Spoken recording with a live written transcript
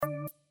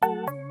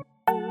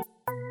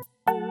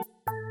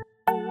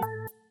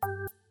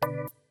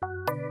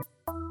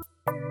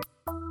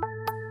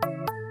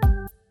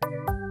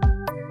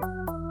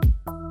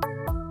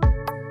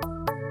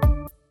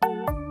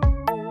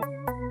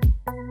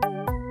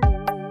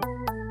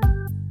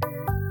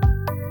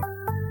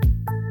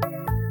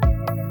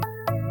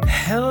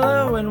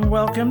and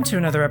welcome to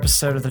another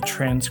episode of the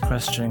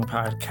Transquestioning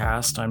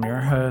Podcast. I'm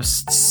your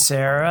host,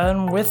 Sarah,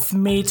 and with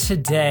me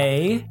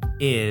today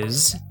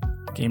is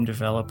game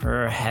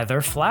developer Heather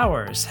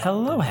Flowers.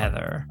 Hello,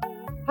 Heather.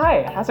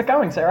 Hi, how's it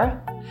going,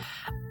 Sarah?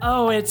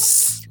 Oh,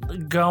 it's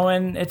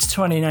going. It's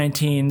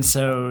 2019,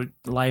 so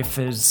life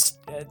is,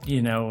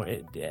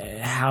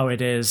 how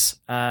it is.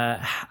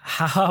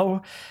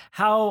 How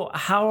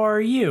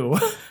are you?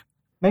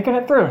 Making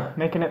it through.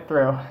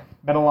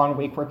 Been a long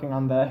week working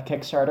on the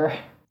Kickstarter.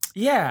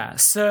 Yeah,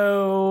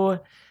 so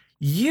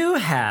you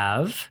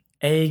have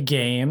a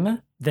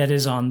game that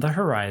is on the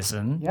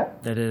horizon.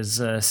 Yep. That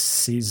is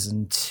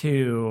season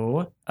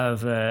 2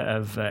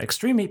 of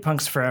Extreme Meat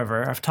Punks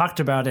Forever. I've talked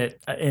about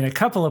it in a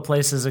couple of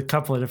places a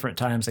couple of different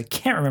times. I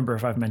can't remember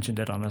if I've mentioned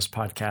it on this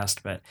podcast,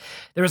 but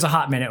there was a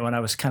hot minute when I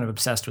was kind of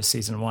obsessed with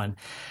season 1.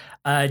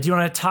 Do you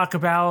want to talk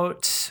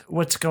about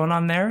what's going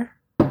on there?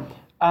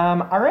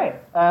 All right.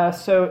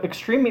 So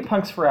Extreme Meat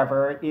Punks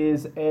Forever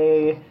is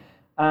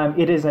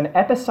it is an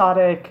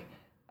episodic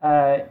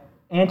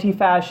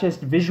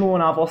anti-fascist visual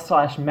novel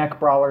 / mech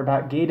brawler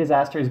about gay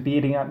disasters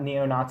beating up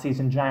neo-Nazis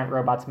and giant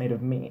robots made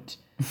of meat.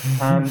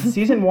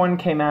 Season 1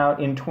 came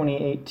out in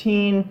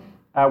 2018.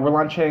 We're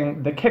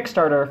launching the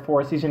Kickstarter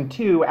for season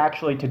 2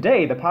 actually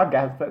today, the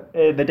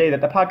day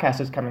that the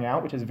podcast is coming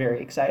out, which is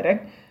very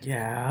exciting.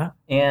 Yeah.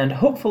 And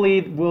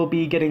hopefully we'll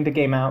be getting the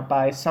game out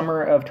by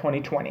summer of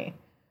 2020.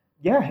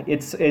 Yeah,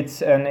 it's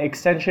an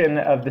extension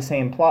of the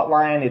same plot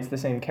line. It's the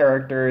same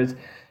characters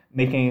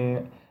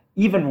making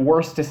even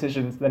worse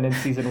decisions than in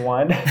season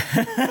 1.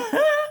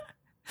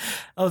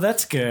 Oh,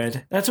 that's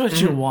good. That's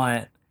what you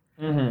want.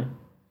 Mm-hmm.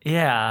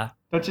 Yeah.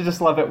 Don't you just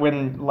love it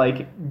when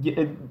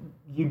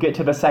you get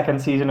to the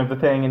second season of the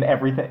thing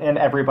and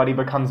everybody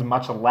becomes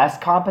much less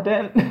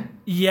competent?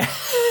 Yeah.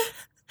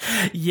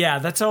 Yeah,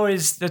 that's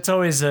always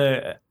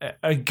a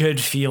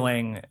good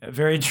feeling.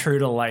 Very true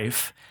to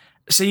life.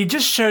 So you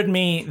just showed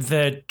me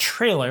the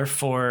trailer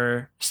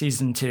for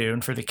season 2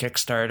 and for the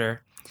Kickstarter.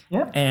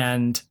 Yeah.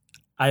 And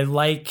I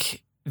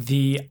like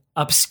the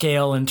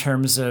upscale in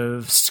terms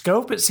of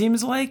scope, it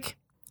seems like.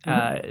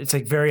 It's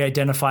like very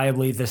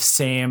identifiably the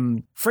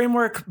same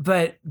framework,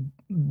 but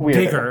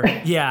bigger.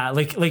 Yeah,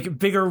 like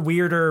bigger,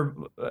 weirder,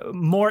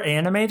 more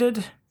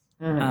animated.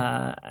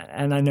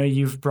 And I know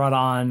you've brought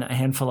on a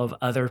handful of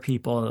other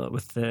people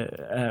with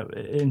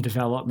in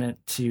development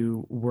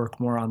to work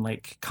more on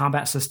like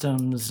combat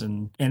systems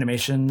and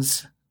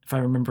animations, if I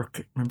remember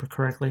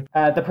correctly.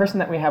 The person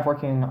that we have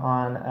working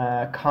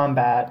on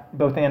combat,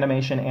 both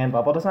animation and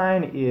level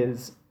design,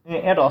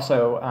 and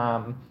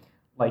also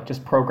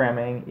just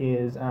programming,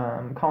 is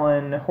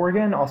Colin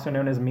Horgan, also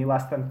known as Me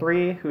Less Than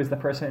 3, who is the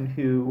person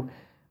who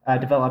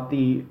developed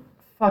the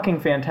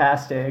fucking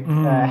fantastic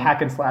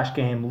hack and slash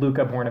game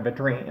Luca Born of a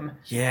Dream.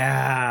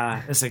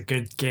 Yeah, it's a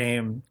good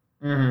game.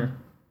 Mm-hmm.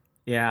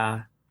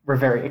 Yeah, we're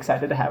very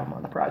excited to have him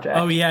on the project.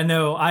 Oh yeah,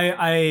 no,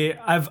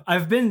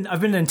 I've been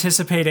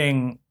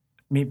anticipating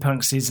Meat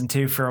Punk season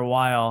 2 for a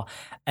while,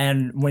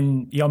 and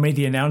when y'all made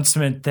the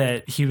announcement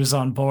that he was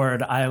on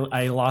board,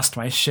 I lost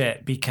my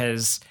shit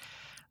because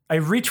I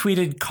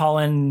retweeted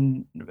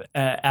Colin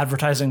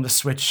advertising the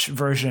Switch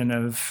version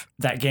of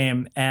that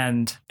game,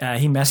 and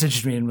he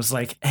messaged me and was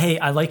like, "Hey,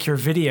 I like your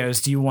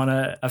videos. Do you want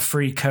a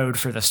free code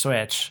for the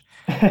Switch?"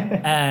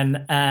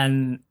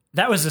 and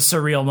that was a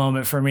surreal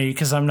moment for me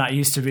because I'm not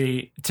used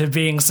to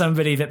being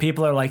somebody that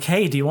people are like,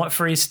 "Hey, do you want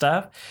free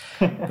stuff?"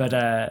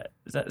 But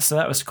so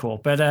that was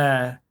cool. But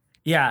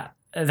yeah,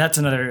 that's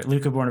another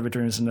Luca Born of a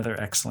Dream is another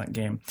excellent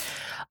game.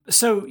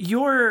 So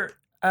you're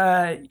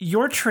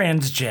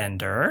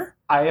transgender.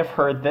 I have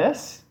heard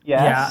this.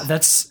 Yes. Yeah,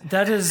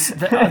 that is.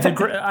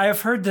 I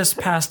have heard this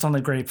passed on the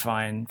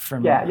grapevine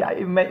from. Yeah,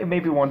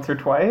 maybe once or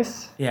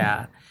twice.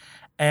 Yeah,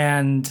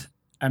 and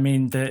I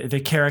mean the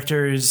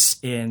characters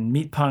in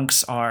Meat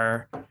Punks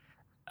are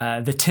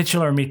the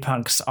titular Meat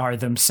Punks are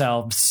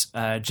themselves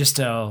just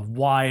a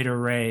wide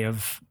array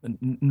of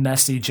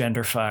messy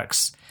gender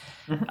fucks.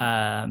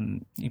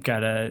 You've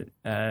got a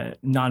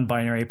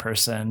non-binary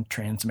person,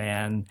 trans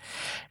man.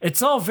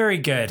 It's all very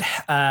good.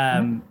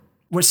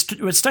 What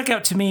stuck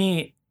out to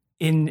me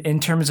in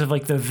terms of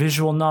like the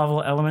visual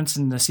novel elements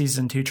in the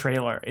season 2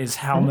 trailer is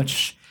how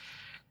much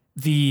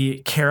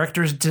the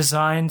characters'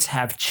 designs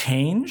have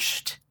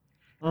changed,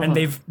 and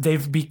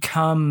they've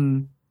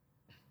become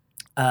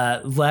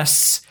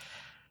less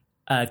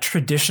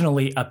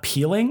traditionally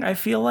appealing. I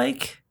feel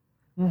like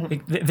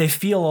they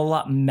feel a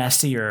lot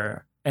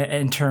messier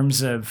in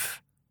terms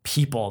of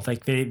people.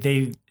 Like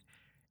they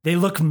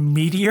look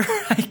meatier,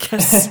 I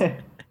guess.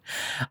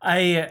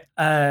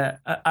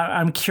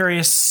 I'm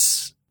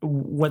curious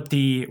what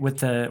the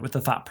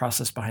thought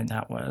process behind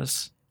that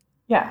was.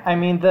 Yeah, I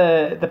mean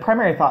the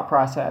primary thought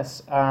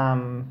process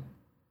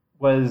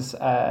was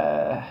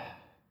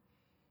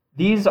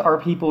these are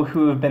people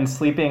who have been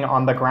sleeping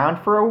on the ground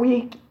for a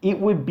week. It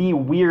would be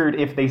weird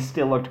if they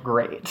still looked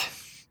great.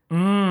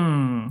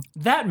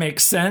 That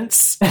makes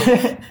sense.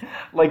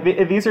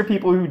 These are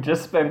people who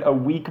just spent a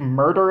week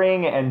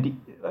murdering and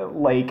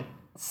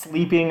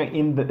sleeping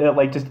in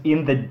the just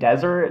in the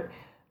desert.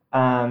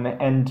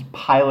 and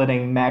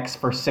piloting mechs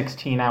for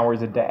 16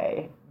 hours a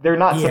day. They're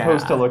not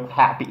supposed to Yeah. look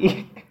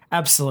happy.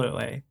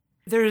 Absolutely.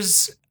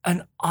 There's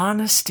an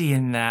honesty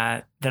in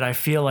that I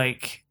feel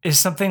like is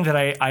something that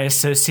I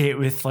associate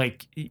with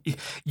like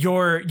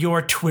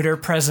your Twitter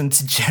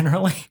presence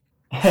generally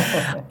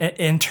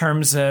in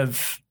terms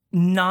of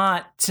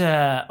not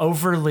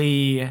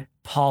overly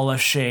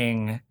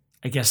polishing,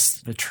 I guess,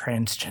 the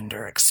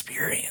transgender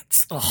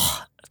experience.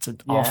 Oh, that's an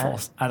awful,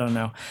 I don't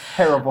know.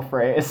 Terrible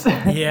phrase.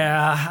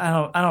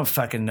 Yeah, I don't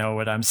fucking know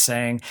what I'm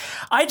saying.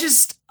 I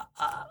just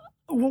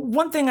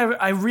one thing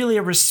I really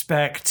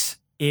respect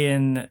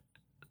in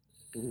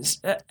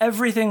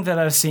everything that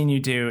I've seen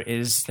you do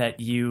is that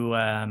you're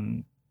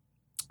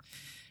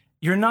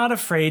not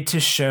afraid to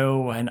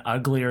show an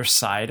uglier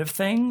side of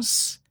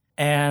things,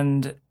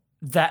 and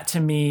that to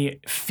me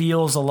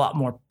feels a lot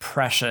more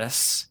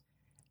precious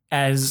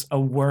as a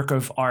work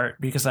of art,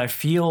 because I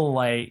feel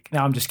like,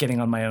 now I'm just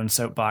getting on my own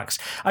soapbox,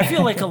 I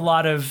feel like a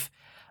lot of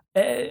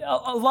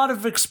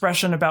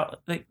expression about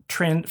like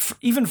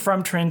even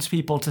from trans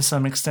people to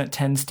some extent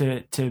tends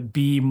to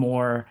be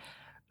more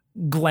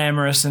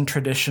glamorous and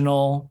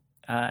traditional,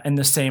 in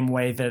the same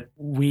way that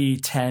we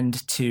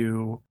tend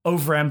to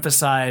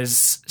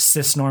overemphasize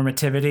cis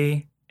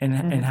normativity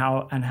in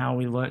how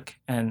we look.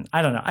 And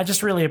I don't know, I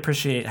just really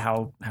appreciate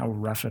how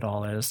rough it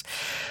all is.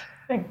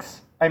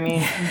 Thanks. I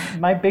mean,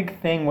 my big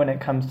thing when it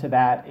comes to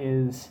that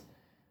is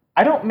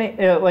I don't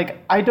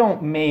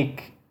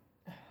make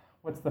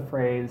what's the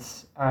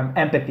phrase?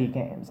 Empathy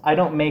games. I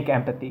don't make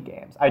empathy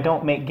games. I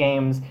don't make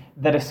games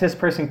that a cis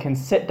person can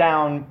sit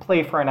down,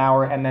 play for an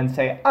hour, and then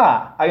say,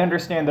 I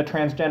understand the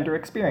transgender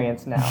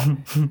experience now.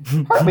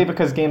 Partly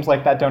because games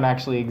like that don't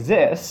actually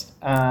exist.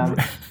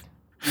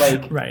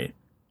 Right.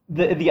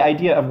 The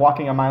idea of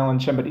walking a mile in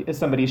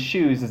somebody's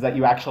shoes is that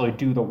you actually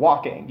do the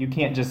walking. You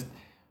can't just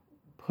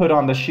put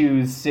on the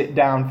shoes, sit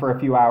down for a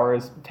few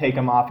hours, take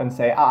them off, and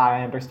say,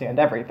 I understand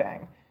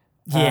everything.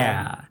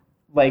 Yeah.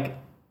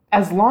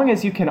 As long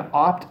as you can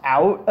opt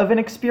out of an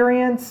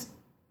experience,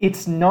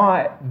 it's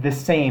not the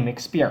same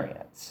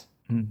experience.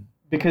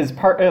 Because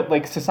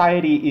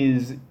society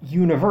is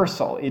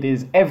universal. It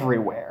is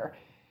everywhere.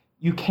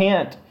 You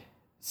can't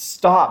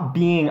stop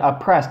being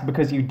oppressed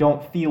because you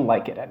don't feel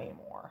like it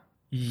anymore.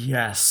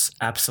 Yes,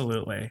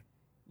 absolutely.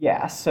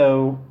 Yeah,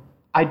 so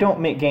I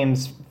don't make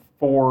games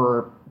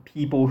for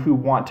people who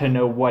want to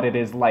know what it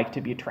is like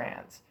to be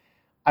trans.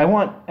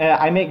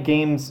 I make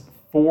games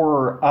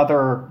for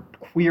other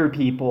queer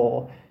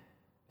people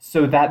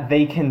so that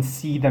they can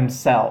see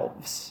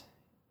themselves.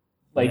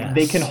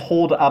 They can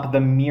hold up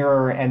the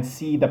mirror and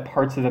see the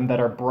parts of them that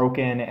are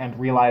broken and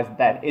realize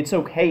that it's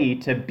okay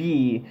to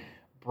be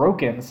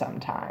broken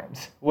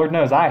sometimes. Lord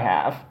knows I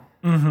have.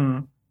 Mm-hmm.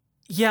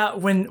 Yeah,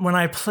 when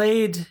I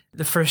played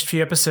the first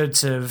few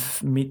episodes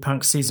of Meat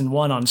Punk Season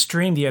 1 on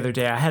stream the other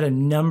day, I had a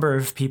number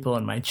of people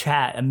in my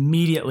chat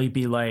immediately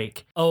be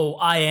like, oh,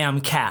 I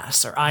am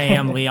Cass, or I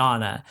am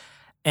Liana.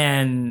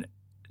 And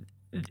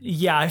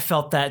yeah, I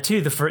felt that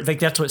too.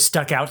 That's what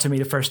stuck out to me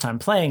the first time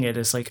playing it,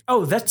 is like,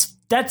 oh, that's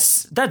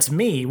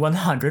me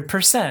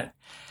 100%.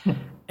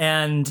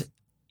 And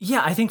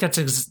yeah, I think that's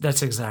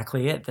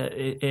exactly it. That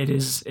it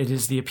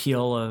is the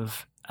appeal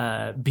of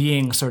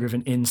being sort of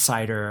an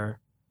insider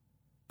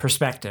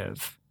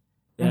perspective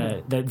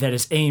that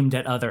is aimed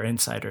at other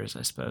insiders,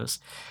 I suppose.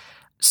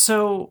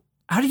 So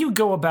how do you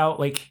go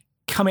about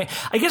coming?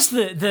 I guess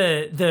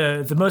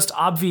the most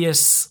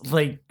obvious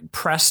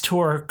press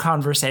tour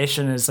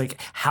conversation is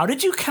how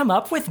did you come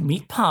up with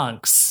Meat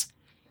Punks?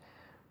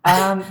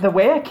 The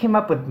way I came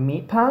up with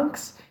Meat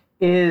Punks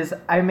is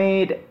I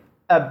made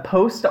a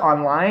post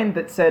online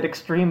that said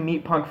Extreme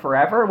Meat Punk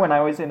Forever when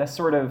I was in a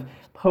sort of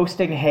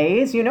posting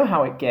haze. You know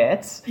how it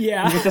gets.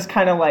 Yeah. You're just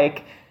kind of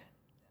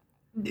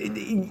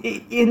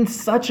in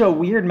such a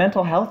weird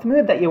mental health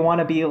mood that you want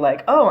to be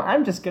like, oh,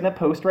 I'm just going to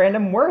post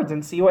random words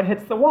and see what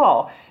hits the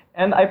wall.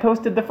 And I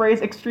posted the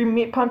phrase Extreme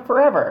Meat Punk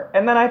Forever.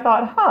 And then I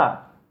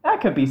thought, that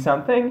could be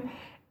something.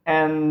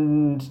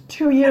 And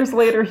 2 years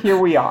later, here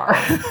we are.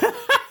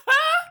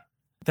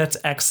 That's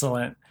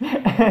excellent.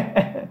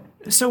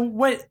 So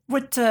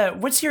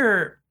what's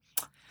your,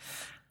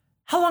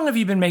 how long have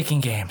you been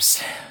making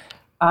games?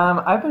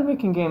 I've been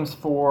making games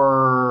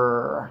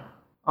for,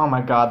 oh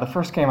my God, the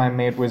first game I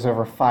made was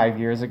over 5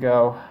 years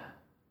ago.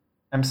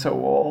 I'm so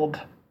old.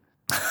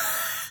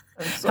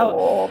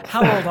 Old.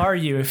 How old are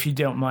you, if you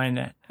don't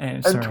mind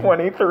answering? I'm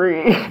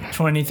 23.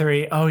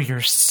 23. Oh,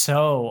 you're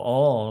so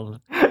old.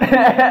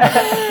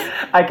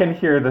 I can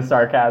hear the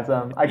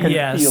sarcasm. I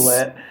can feel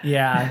it.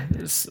 Yeah.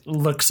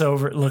 Looks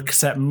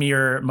at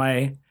mirror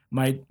my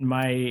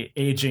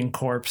aging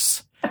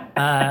corpse.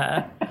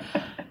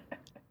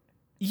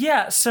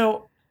 Yeah.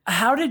 So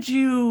how did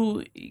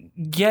you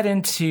get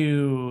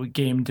into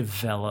game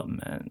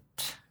development?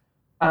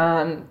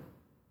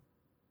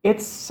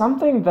 It's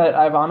something that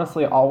I've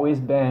honestly always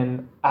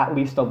been at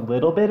least a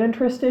little bit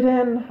interested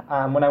in.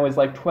 When I was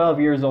 12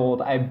 years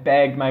old, I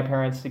begged my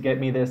parents to get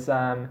me this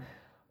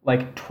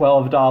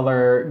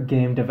 $12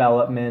 game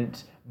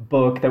development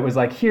book that was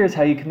like, here's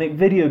how you can make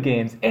video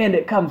games, and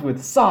it comes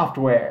with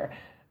software.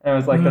 And I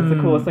was like, that's the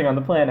coolest thing on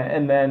the planet.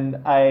 And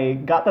then I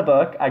got the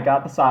book, I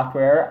got the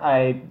software,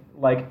 I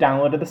like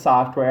downloaded the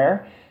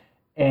software,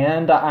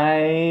 and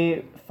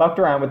I fucked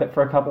around with it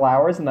for a couple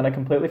hours, and then I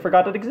completely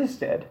forgot it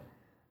existed.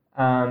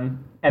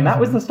 And that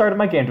was the start of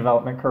my game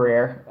development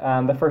career.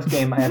 The first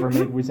game I ever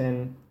made was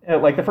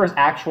the first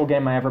actual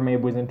game I ever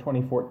made was in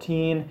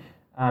 2014.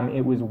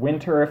 It was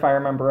winter, if I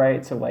remember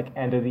right, so like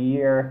end of the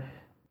year.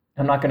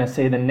 I'm not going to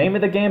say the name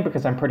of the game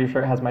because I'm pretty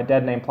sure it has my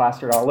dead name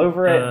plastered all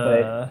over it,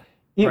 but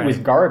it was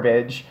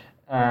garbage.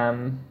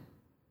 And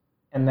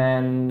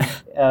then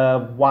a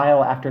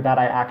while after that,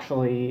 I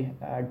actually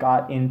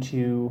got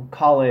into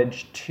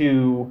college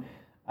to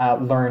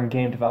learn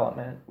game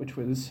development, which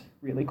was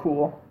really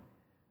cool.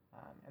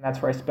 And that's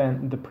where I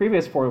spent the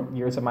previous 4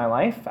 years of my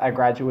life. I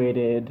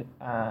graduated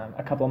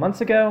a couple of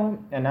months ago,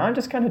 and now I'm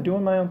just kind of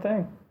doing my own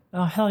thing.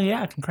 Oh, hell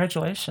yeah.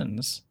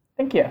 Congratulations.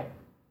 Thank you.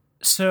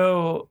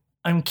 So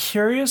I'm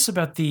curious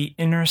about the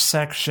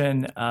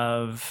intersection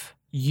of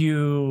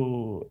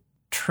you,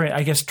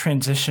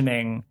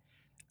 transitioning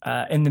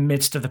in the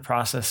midst of the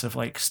process of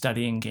like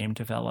studying game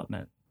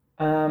development.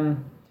 The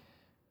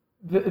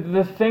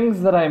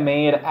things that I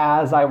made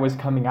as I was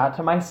coming out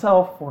to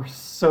myself were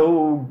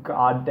so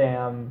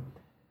goddamn...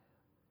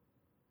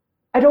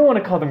 I don't want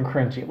to call them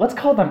cringy. Let's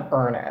call them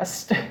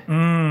earnest.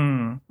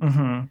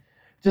 Mm-hmm.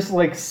 Just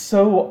like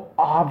so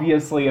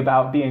obviously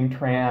about being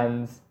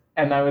trans.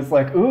 And I was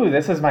like, ooh,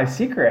 this is my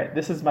secret.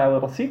 This is my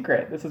little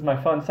secret. This is my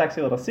fun,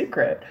 sexy little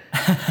secret.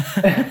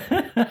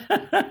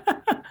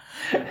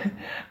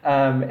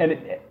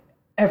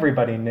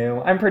 Everybody knew.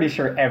 I'm pretty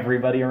sure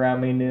everybody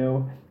around me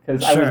knew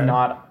because I was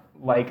not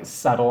like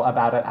subtle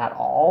about it at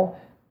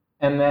all.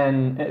 And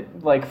then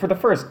for the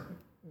first...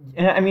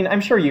 I mean,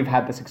 I'm sure you've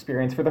had this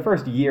experience. For the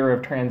first year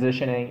of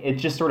transitioning, it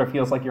just sort of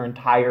feels like your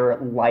entire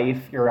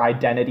life, your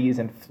identity is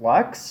in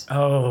flux.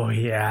 Oh,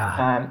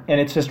 yeah.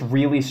 And it's just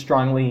really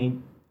strongly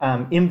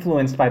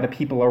influenced by the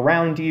people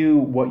around you,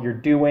 what you're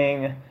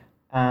doing.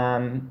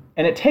 And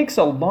it takes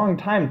a long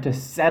time to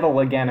settle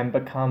again and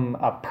become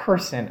a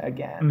person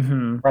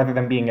again, rather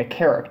than being a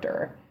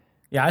character.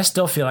 Yeah, I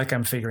still feel like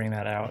I'm figuring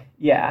that out.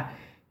 Yeah.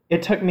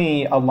 It took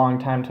me a long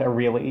time to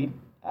really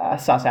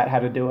suss out how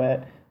to do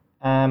it.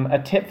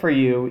 A tip for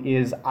you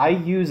is I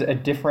use a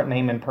different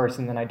name in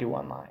person than I do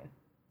online.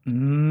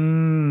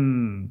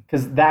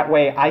 Because that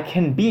way I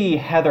can be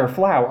Heather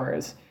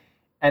Flowers,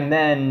 and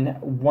then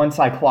once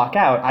I clock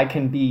out, I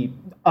can be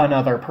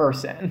another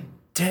person.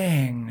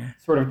 Dang.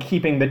 Sort of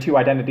keeping the two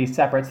identities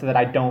separate so that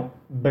I don't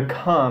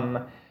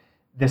become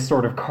this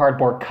sort of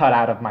cardboard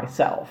cutout of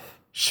myself.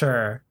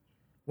 Sure.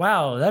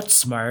 Wow, that's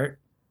smart.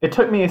 It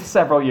took me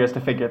several years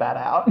to figure that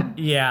out.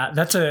 Yeah,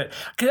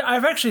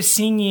 I've actually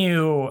seen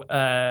you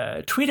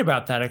tweet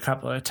about that a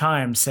couple of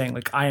times, saying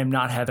like, I am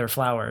not Heather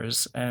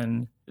Flowers.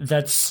 And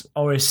that's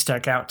always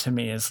stuck out to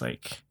me as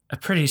like a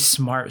pretty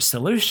smart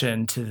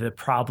solution to the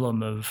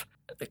problem of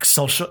like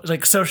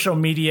social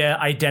media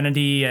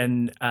identity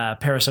and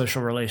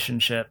parasocial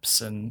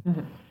relationships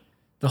and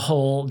the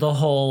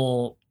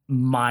whole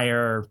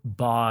mire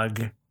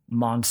bog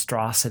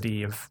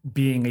monstrosity of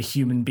being a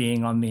human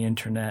being on the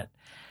internet.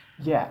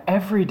 Yeah,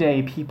 every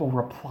day people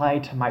reply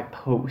to my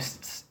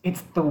posts.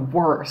 It's the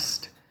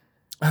worst.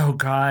 Oh,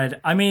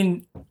 God. I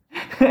mean,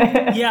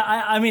 yeah,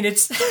 I mean,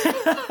 it's...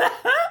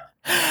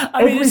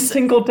 every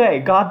single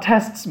day, God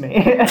tests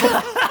me.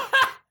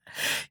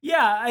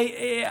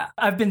 Yeah,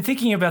 I've been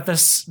thinking about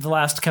this the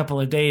last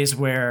couple of days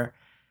where,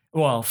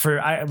 well,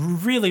 for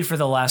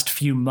the last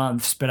few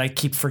months, but I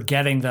keep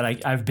forgetting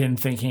that I've been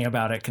thinking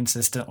about it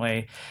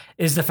consistently,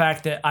 is the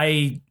fact that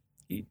I've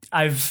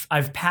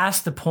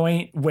passed the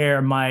point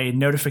where my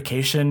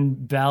notification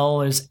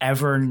bell is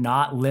ever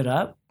not lit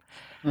up.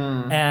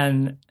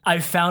 And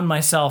I've found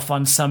myself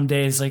on some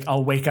days, like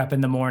I'll wake up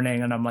in the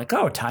morning and I'm like,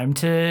 oh, time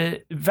to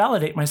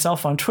validate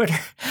myself on Twitter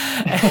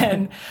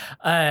and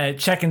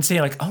check and see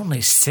like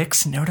only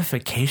 6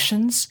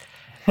 notifications.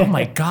 Oh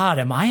my God,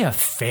 am I a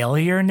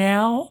failure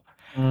now?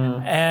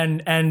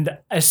 And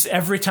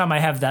every time I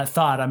have that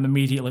thought, I'm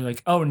immediately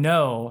like, oh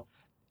no,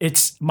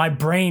 my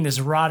brain is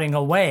rotting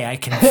away. I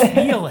can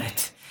feel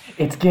it.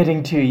 It's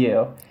getting to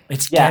you.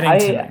 It's getting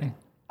to me.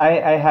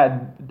 I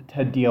had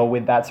to deal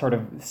with that sort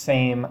of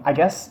same, I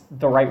guess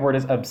the right word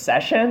is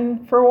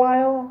obsession for a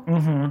while.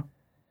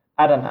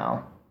 I don't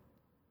know.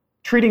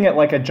 Treating it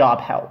like a job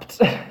helped.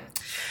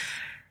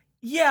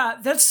 Yeah,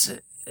 that's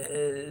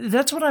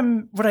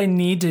what I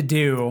need to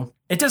do.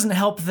 It doesn't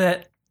help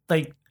that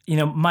like, you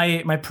know,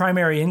 my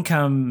primary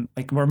income,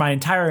 like where my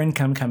entire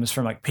income comes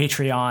from like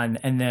Patreon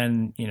and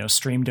then, you know,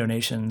 stream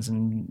donations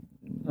and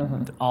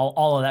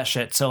all of that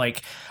shit. So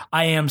like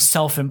I am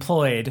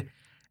self-employed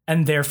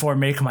and therefore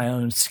make my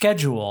own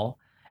schedule.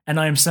 And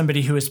I am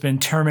somebody who has been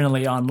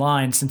terminally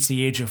online since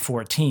the age of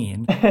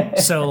 14.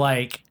 So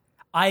like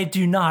I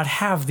do not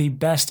have the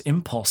best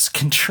impulse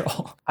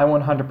control. I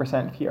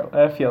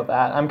 100% feel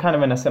that. I'm kind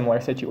of in a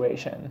similar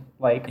situation.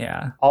 Like,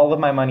 yeah, all of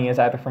my money is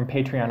either from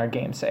Patreon or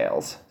game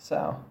sales.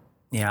 So,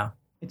 yeah.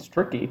 It's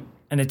tricky.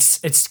 And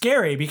it's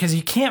scary because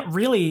you can't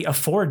really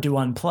afford to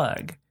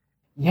unplug.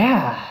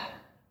 Yeah.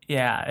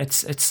 Yeah,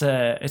 it's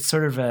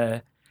sort of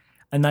a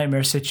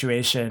nightmare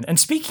situation. And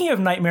speaking of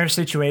nightmare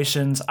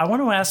situations, I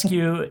want to ask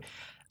you,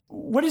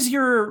 what is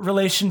your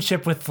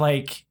relationship with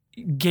like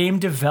game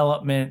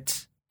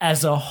development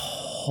as a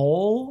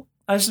whole?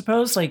 I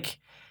suppose like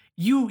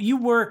you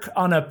work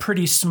on a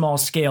pretty small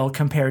scale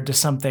compared to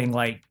something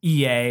like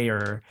EA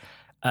or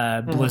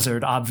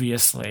Blizzard,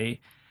 obviously.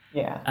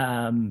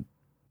 Yeah.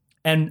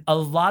 And a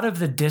lot of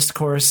the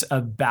discourse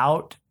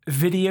about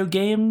video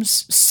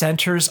games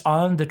centers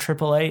on the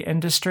AAA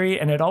industry.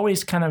 And it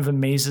always kind of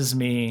amazes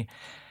me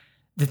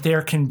that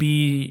there can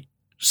be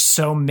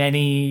so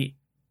many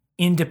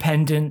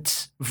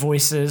independent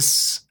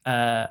voices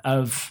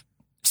of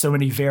so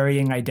many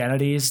varying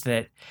identities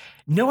that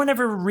no one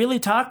ever really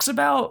talks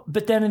about.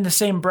 But then in the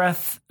same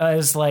breath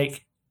as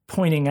like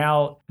pointing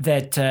out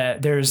that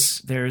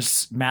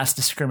there's mass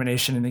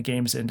discrimination in the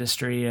games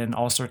industry and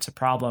all sorts of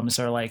problems,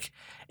 are like,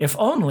 if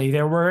only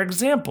there were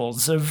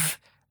examples of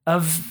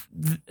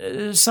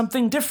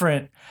something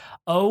different.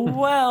 Oh,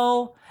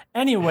 well,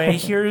 anyway,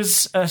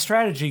 here's a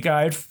strategy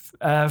guide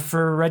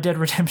for Red Dead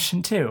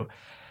Redemption 2.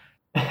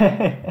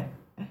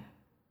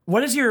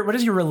 What is your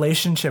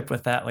relationship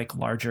with that like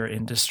larger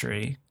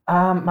industry?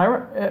 My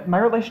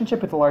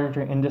relationship with the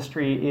larger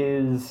industry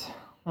is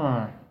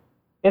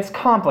it's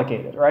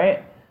complicated,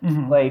 right?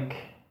 Mm-hmm. Like,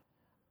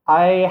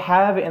 I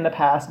have in the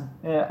past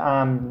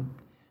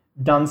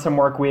done some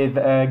work with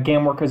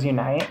Game Workers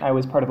Unite. I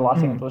was part of the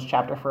Los Angeles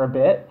chapter for a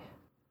bit,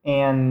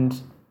 and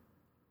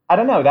I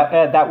don't know,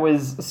 that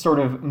was sort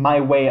of my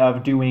way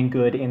of doing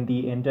good in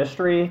the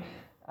industry.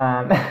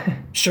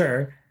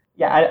 Sure.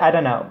 Yeah, I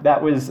don't know.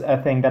 That was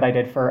a thing that I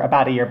did for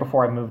about a year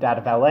before I moved out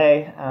of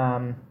LA.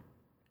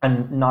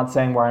 I'm not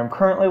saying where I'm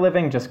currently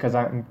living, just because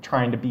I'm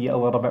trying to be a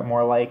little bit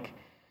more like,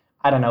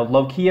 I don't know,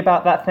 low-key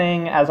about that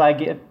thing as I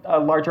get a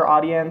larger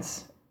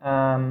audience.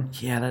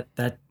 Yeah,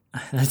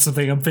 that's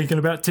something I'm thinking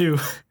about too.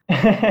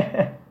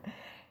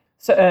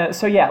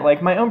 So yeah,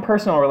 like my own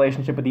personal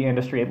relationship with the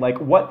industry, like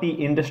what the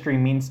industry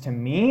means to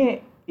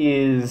me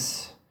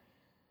is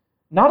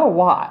not a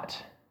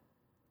lot.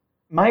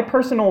 My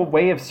personal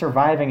way of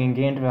surviving in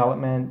game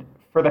development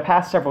for the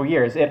past several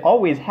years, it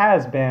always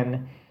has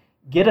been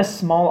get a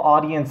small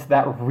audience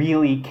that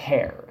really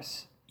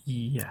cares.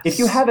 Yes. If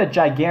you have a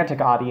gigantic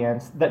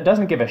audience that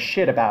doesn't give a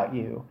shit about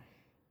you,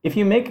 if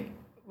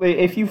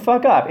you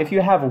fuck up, if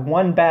you have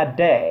one bad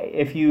day,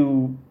 if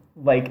you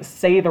like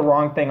say the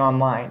wrong thing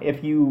online,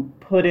 if you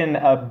put in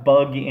a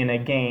bug in a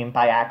game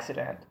by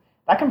accident,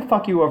 that can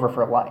fuck you over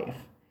for life.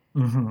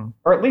 Mm-hmm.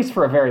 Or at least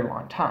for a very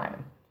long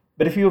time.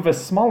 But if you have a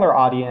smaller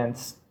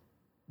audience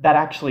that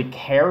actually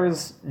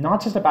cares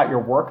not just about your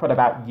work, but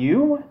about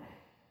you,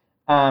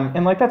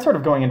 and like that's sort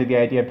of going into the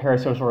idea of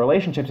parasocial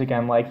relationships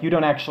again, like you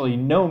don't actually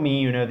know me,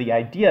 you know the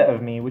idea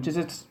of me, which is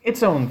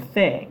its own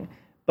thing.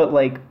 But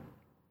like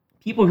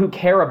people who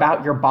care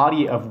about your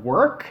body of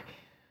work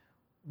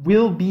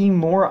will be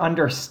more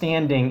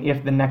understanding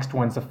if the next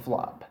one's a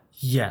flub.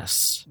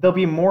 Yes. They'll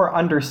be more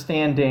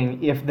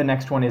understanding if the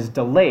next one is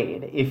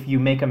delayed, if you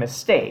make a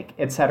mistake,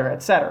 et cetera,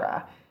 et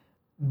cetera.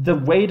 The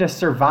way to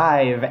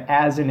survive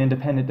as an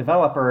independent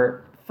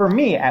developer, for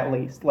me at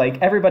least,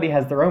 like everybody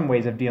has their own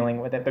ways of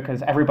dealing with it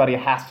because everybody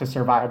has to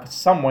survive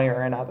some way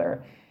or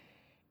another.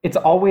 It's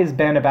always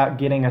been about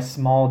getting a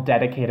small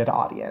dedicated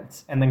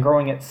audience and then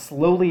growing it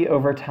slowly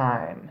over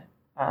time,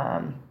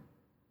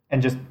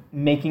 and just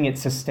making it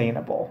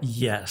sustainable.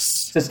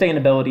 Yes.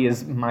 Sustainability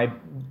is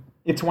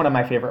it's one of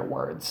my favorite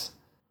words.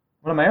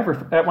 One of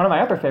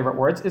my other favorite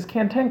words is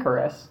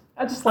cantankerous.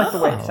 I just like the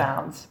way it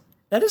sounds.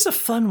 That is a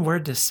fun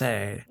word to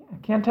say.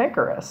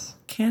 Cantankerous.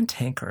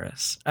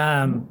 Cantankerous.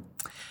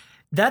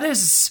 That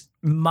is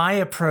my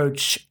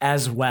approach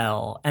as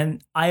well.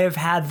 And I have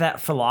had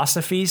that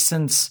philosophy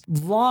since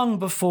long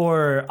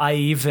before I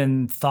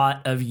even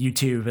thought of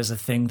YouTube as a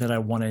thing that I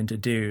wanted to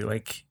do.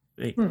 Like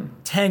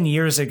 10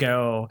 years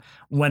ago,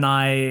 when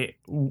I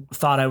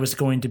thought I was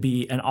going to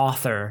be an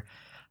author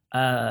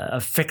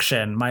of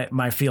fiction,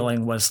 my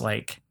feeling was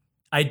like,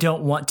 I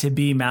don't want to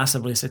be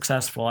massively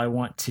successful. I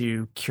want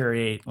to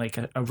curate like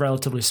a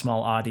relatively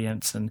small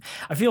audience. And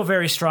I feel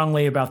very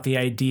strongly about the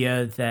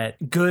idea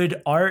that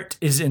good art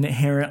is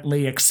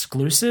inherently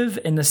exclusive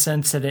in the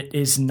sense that it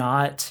is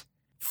not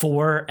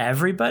for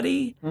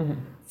everybody. Mm-hmm.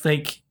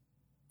 Like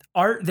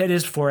art that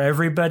is for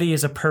everybody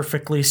is a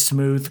perfectly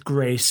smooth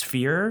gray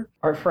sphere.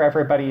 Art for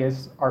everybody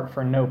is art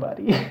for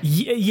nobody.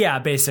 Yeah,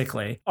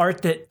 basically.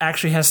 Art that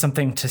actually has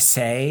something to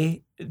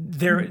say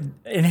there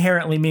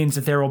inherently means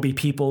that there will be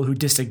people who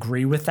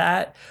disagree with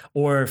that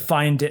or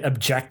find it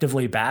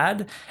objectively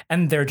bad,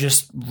 and they're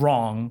just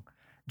wrong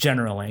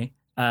generally.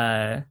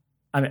 I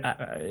mean,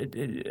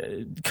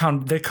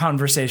 the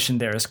conversation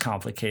there is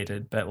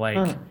complicated, but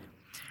like,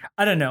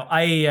 I don't know.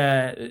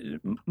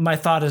 My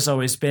thought has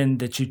always been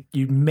that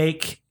you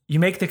make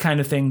the kind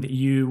of thing that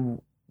you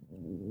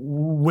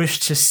wish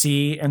to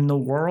see in the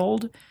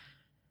world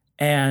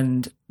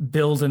and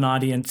build an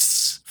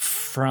audience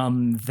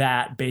from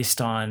that based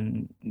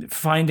on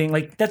finding,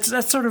 like, that's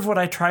sort of what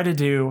I try to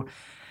do,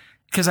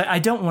 because I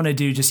don't want to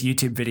do just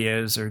YouTube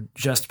videos or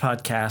just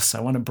podcasts.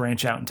 I want to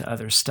branch out into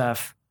other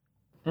stuff.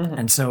 Mm-hmm.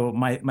 And so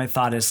my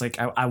thought is, like,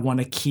 I want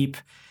to keep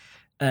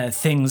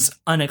things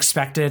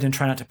unexpected and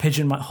try not to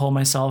pigeonhole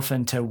myself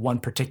into one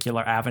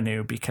particular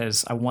avenue,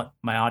 because I want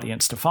my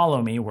audience to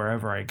follow me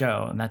wherever I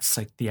go. And that's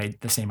like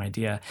the same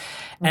idea.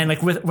 Mm-hmm. And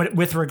like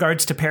with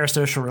regards to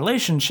parasocial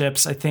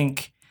relationships, I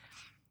think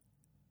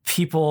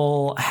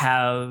people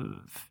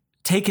have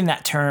taken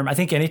that term. I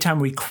think anytime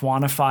we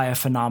quantify a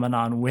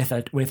phenomenon with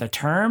a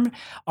term,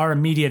 our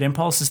immediate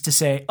impulse is to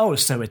say, oh,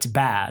 so it's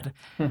bad.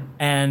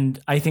 And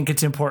I think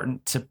it's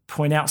important to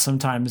point out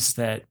sometimes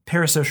that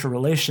parasocial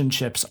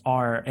relationships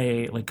are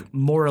a like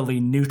morally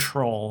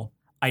neutral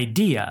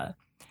idea,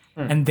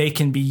 and they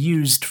can be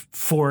used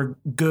for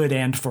good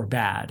and for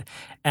bad.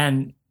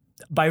 And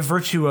by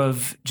virtue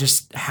of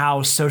just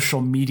how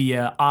social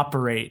media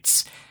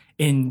operates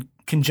in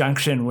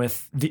conjunction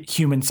with the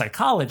human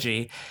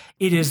psychology,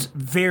 it is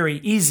very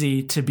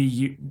easy to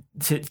deploy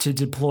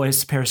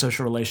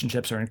parasocial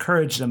relationships or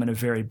encourage them in a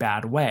very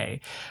bad way.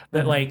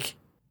 But like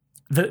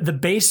the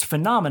base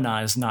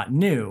phenomena is not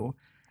new,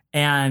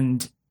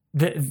 and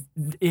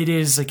it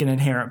is like an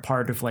inherent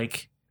part of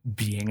like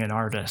being an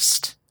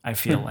artist. I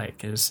feel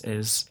like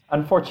is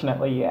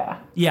unfortunately,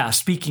 yeah,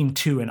 speaking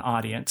to an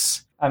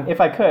audience.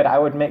 If I could, I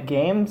would make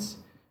games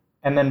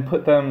and then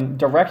put them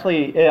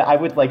directly. I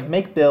would like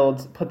make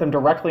builds, put them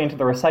directly into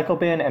the recycle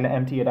bin, and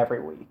empty it every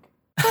week.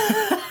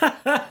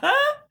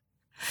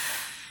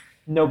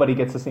 Nobody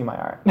gets to see my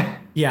art.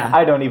 Yeah,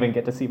 I don't even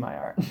get to see my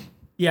art.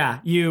 Yeah,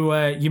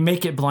 you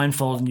make it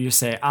blindfold and you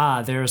say,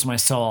 there's my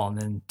soul, and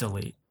then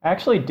delete. I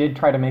actually did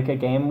try to make a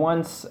game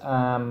once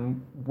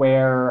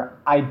where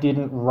I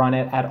didn't run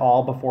it at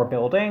all before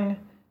building.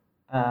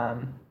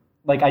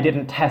 Like, I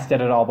didn't test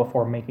it at all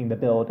before making the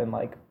build, and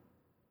like,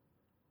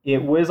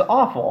 it was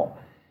awful.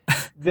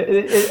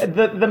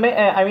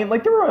 I mean,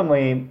 like, there were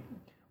only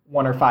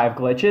 1 or 5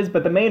 glitches,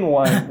 but the main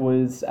one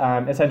was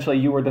essentially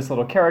you were this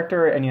little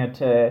character and you had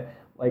to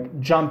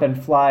like jump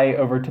and fly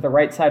over to the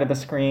right side of the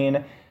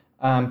screen.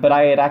 But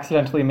I had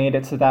accidentally made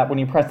it so that when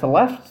you press the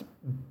left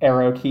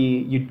arrow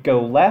key, you'd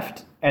go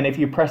left, and if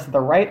you press the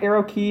right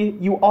arrow key,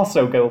 you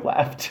also go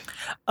left.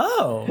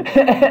 Oh.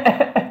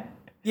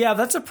 Yeah,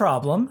 that's a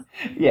problem.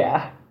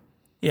 Yeah.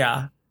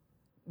 Yeah.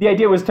 The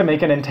idea was to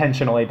make an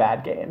intentionally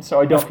bad game,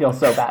 so I don't feel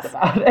so bad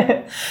about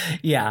it.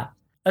 Yeah,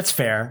 that's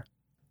fair.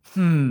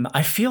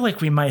 I feel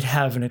like we might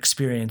have an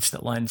experience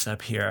that lines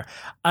up here.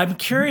 I'm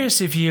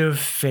curious if you've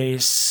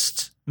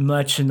faced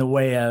much in the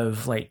way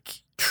of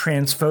like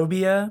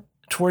transphobia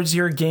towards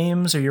your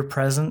games or your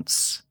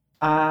presence.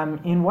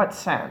 In what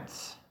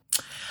sense?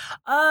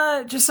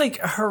 Just like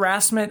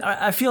harassment.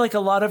 I feel like a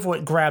lot of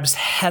what grabs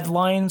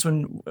headlines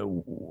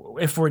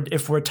if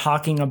we're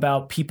talking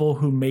about people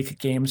who make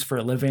games for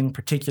a living,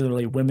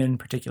 particularly women,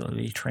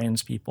 particularly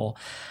trans people,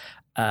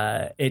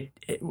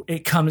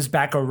 it comes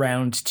back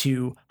around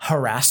to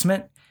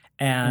harassment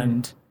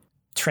and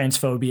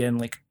transphobia and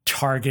like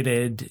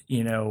targeted,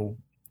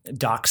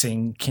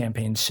 doxing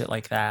campaigns, shit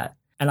like that.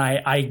 And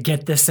I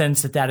get the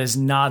sense that is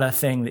not a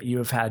thing that you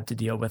have had to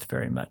deal with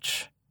very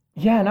much.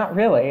 Yeah, not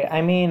really.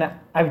 I mean,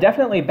 I've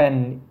definitely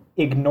been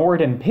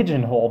ignored and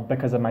pigeonholed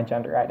because of my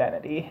gender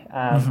identity.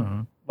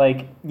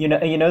 Like,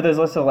 there's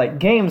lists of like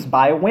games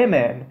by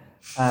women,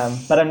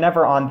 but I'm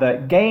never on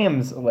the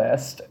games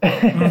list.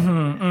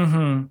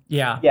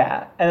 Yeah.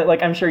 Yeah. And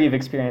like, I'm sure you've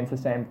experienced the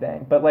same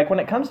thing. But like, when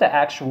it comes to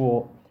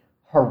actual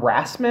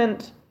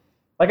harassment,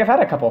 like I've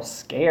had a couple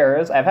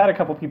scares. I've had a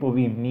couple people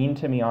be mean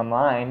to me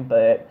online,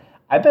 but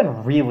I've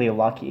been really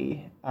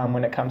lucky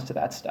when it comes to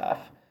that stuff.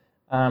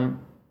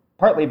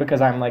 Partly because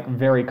I'm like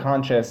very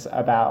conscious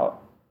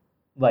about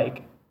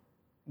like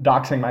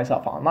doxing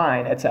myself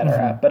online,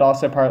 etc. But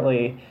also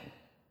partly,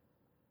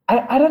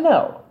 I don't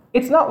know.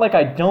 It's not like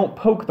I don't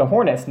poke the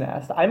hornet's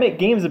nest. I make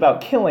games about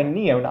killing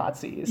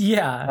neo-Nazis.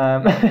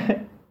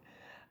 Yeah.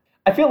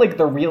 I feel like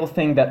the real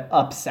thing that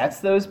upsets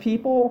those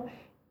people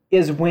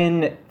is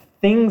when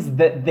things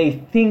that they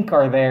think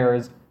are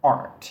theirs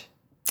aren't.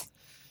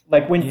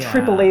 Like when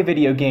AAA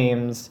video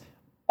games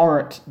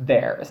aren't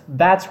theirs.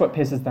 That's what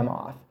pisses them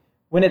off.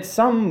 When it's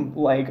some,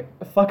 like,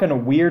 fucking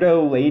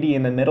weirdo lady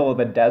in the middle of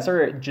the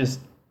desert just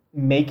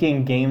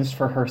making games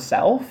for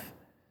herself.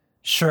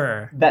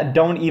 Sure. That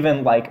don't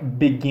even, like,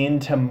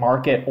 begin to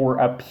market or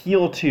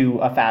appeal to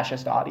a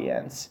fascist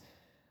audience.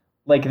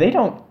 Like, they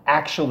don't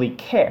actually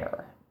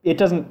care. It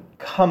doesn't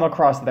come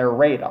across their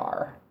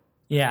radar.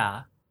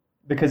 Yeah.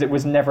 Because it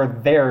was never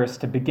theirs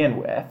to begin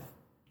with.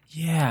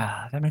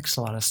 Yeah, that makes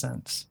a lot of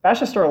sense.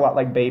 Fascists are a lot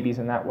like babies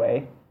in that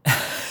way.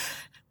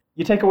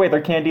 You take away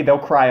their candy, they'll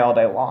cry all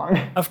day long.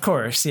 Of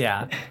course,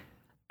 yeah.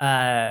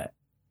 Yeah,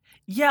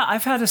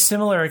 I've had a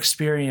similar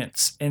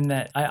experience in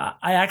that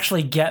I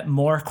actually get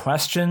more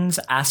questions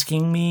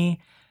asking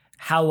me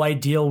how I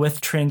deal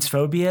with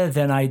transphobia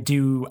than I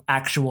do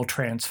actual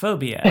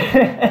transphobia.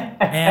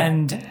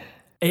 And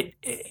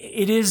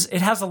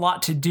it has a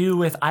lot to do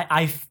with,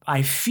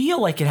 I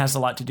feel like it has a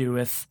lot to do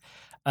with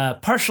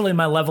Partially,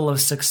 my level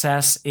of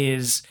success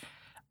is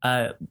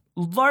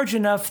large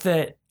enough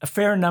that a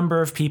fair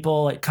number of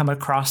people like come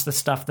across the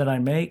stuff that I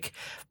make,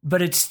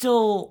 but it's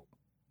still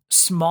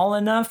small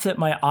enough that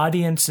my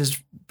audience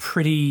is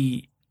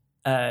pretty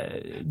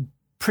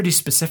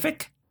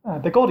specific.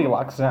 The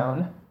Goldilocks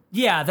zone.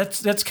 Yeah,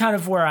 that's kind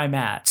of where I'm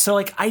at. So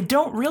like, I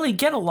don't really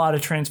get a lot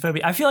of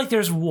transphobia. I feel like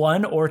there's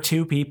one or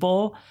two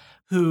people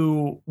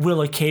who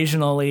will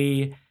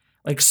occasionally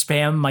like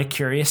spam my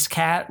Curious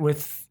Cat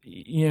with,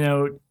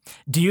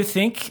 do you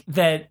think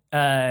that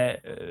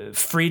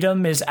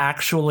freedom is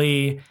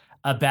actually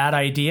a bad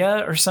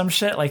idea or some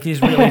shit? Like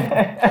these really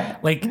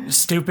like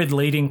stupid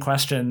leading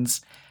questions.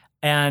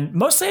 And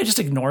mostly I just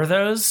ignore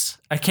those.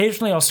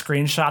 Occasionally I'll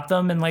screenshot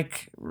them and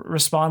like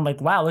respond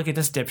like, wow, look at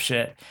this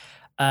dipshit.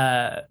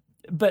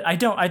 But I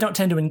don't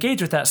tend to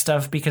engage with that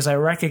stuff because I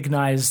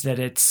recognize that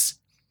it's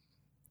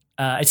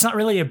not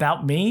really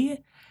about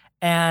me,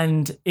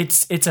 and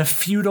it's a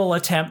futile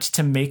attempt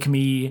to make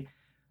me,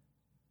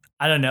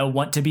 I don't know,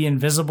 want to be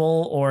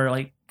invisible or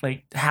like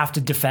have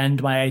to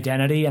defend my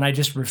identity, and I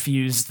just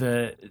refuse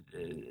the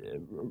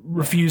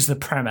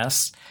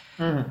premise.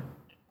 Mm-hmm.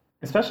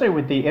 Especially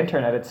with the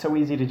internet, it's so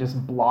easy to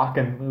just block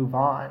and move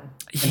on.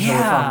 And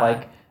yeah. So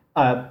it's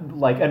on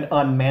like an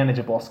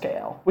unmanageable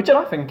scale, which it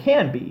often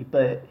can be,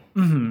 but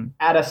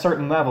at a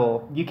certain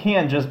level, you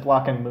can just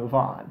block and move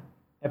on.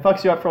 It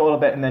fucks you up for a little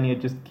bit, and then you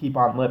just keep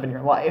on living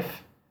your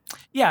life.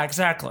 Yeah,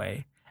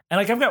 exactly. And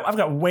like I've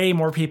got way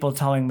more people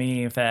telling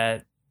me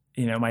that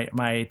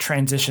my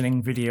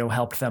transitioning video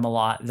helped them a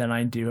lot than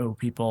I do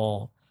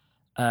people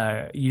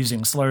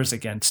using slurs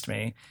against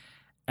me.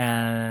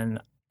 And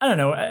I don't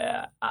know.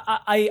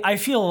 I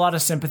feel a lot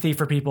of sympathy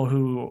for people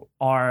who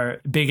are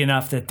big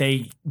enough that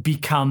they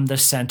become the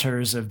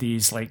centers of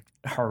these like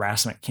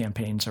harassment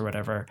campaigns or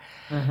whatever.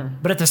 Mm-hmm.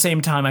 But at the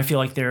same time, I feel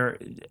like there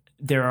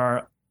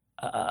are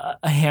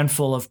a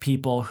handful of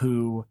people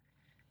who,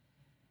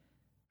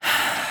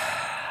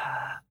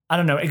 I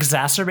don't know,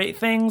 exacerbate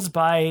things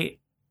by.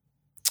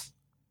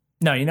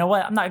 No, you know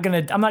what? I'm not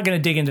gonna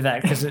dig into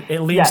that because it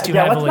leans too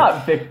heavily.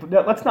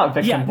 Let's not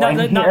victim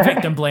blame. Not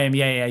victim blame.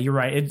 Yeah, you're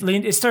right.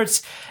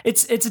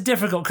 It's a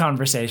difficult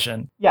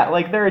conversation. Yeah,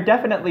 like there are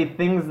definitely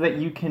things that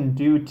you can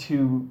do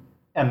to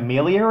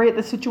ameliorate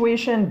the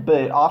situation,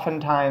 but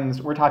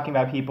oftentimes we're talking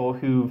about people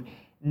who've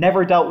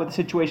never dealt with the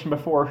situation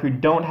before, who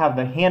don't have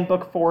the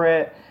handbook for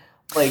it,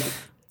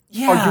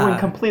 are doing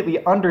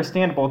completely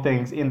understandable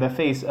things in the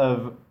face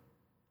of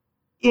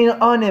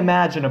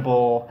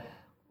unimaginable,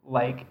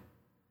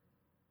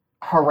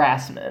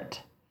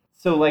 harassment.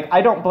 So,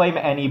 I don't blame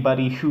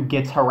anybody who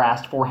gets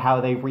harassed for how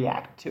they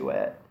react to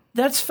it.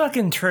 That's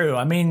fucking true.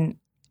 I mean,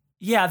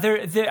 yeah,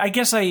 I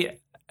guess I've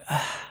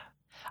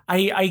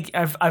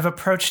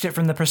approached it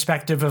from the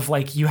perspective of,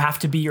 you have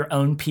to be your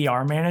own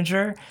PR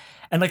manager.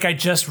 And, I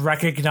just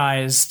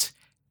recognized,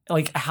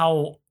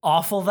 how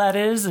awful that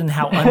is and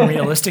how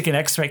unrealistic an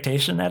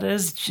expectation that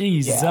is.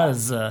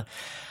 Jesus.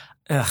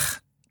 Yeah.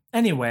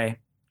 Anyway,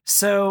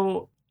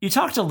 so you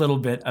talked a little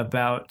bit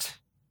about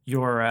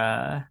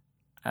your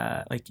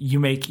you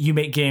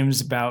make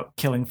games about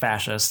killing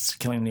fascists,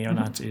 killing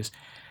neo-Nazis.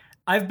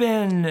 I've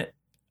been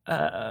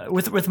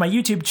with my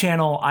YouTube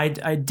channel,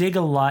 I dig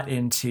a lot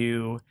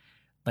into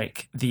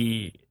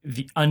the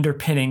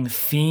underpinning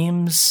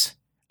themes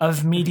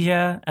of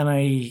media, and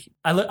I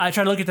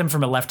try to look at them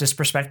from a leftist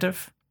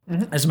perspective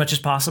as much as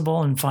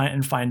possible and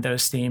find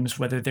those themes,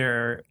 whether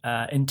they're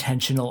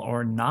intentional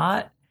or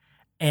not.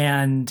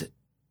 And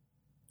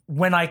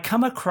when I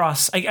come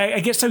across, I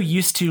get so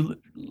used to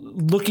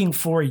looking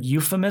for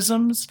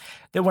euphemisms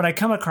that when I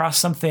come across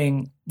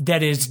something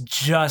that is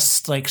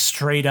just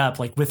straight up,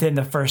 within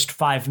the first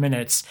 5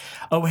 minutes,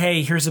 oh,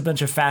 hey, here's a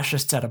bunch of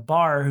fascists at a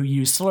bar who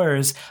use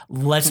slurs,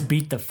 let's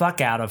beat the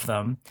fuck out of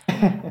them.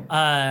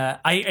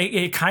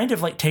 It kind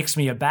of takes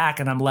me aback,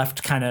 and I'm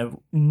left kind of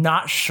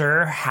not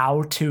sure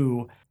how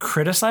to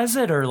criticize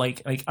it or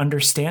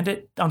understand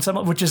it on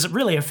some, which is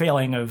really a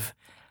failing of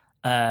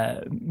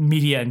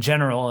media in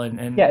general,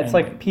 and it's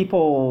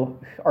people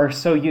are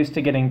so used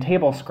to getting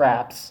table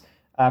scraps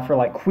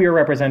for queer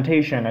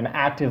representation and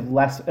active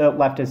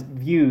leftist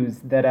views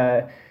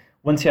that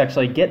once you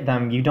actually get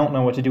them, you don't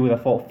know what to do with a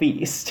full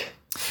feast.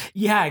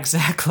 Yeah,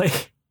 exactly.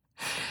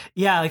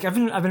 Yeah,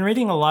 I've been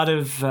reading a lot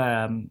of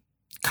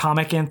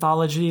comic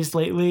anthologies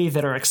lately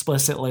that are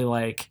explicitly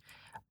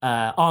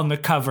on the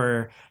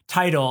cover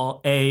title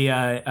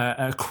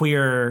a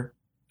queer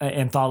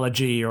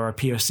anthology or a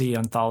POC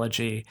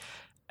anthology.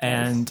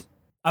 And nice.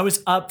 I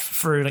was up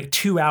for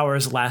 2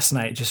 hours last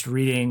night just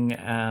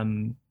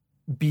reading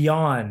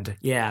Beyond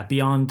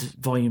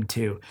Volume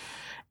 2.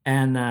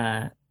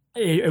 And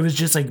it was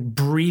just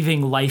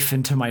breathing life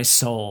into my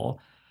soul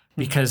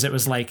because it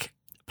was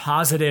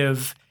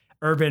positive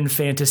urban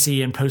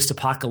fantasy and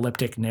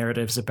post-apocalyptic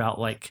narratives about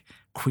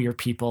queer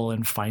people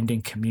and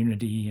finding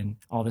community and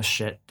all this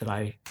shit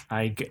that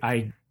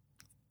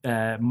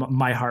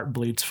my heart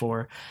bleeds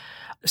for.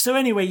 So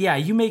anyway, yeah,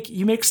 you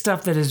make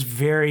stuff that is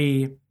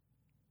very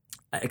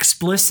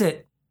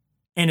explicit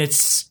in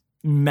its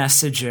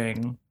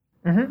messaging,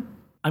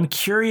 I'm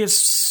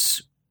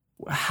curious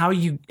how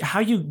you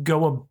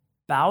go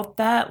about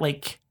that,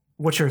 like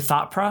what your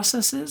thought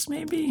process is,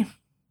 maybe.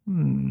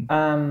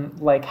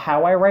 Like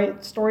how I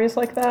write stories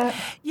like that.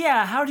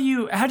 Yeah, how do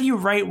you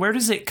write? Where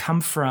does it come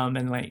from?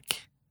 And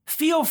like,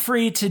 feel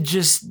free to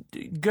just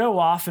go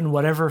off in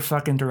whatever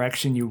fucking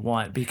direction you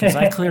want, because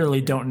I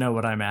clearly don't know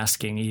what I'm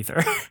asking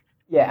either.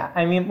 Yeah,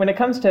 I mean, when it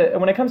comes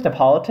to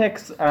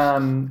politics,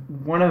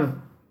 one of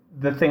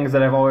the things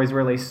that I've always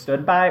really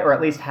stood by, or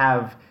at least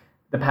have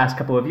the past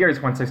couple of years,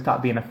 once I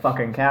stopped being a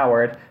fucking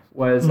coward,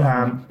 was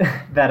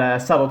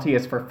that subtlety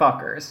is for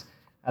fuckers.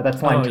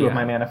 That's line 2 of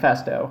my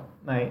manifesto,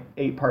 my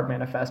 8-part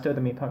manifesto,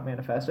 the Meat Punk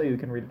Manifesto. You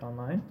can read it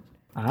online.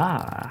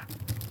 Ah.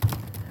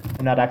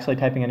 I'm not actually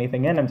typing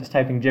anything in. I'm just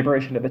typing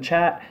gibberish into the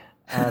chat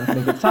to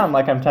make it sound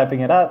like I'm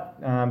typing it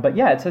up. But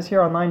yeah, it says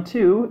here on line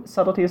 2,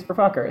 subtlety is for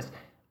fuckers.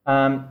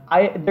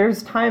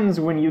 There's times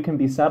when you can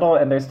be subtle,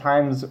 and there's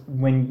times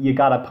when you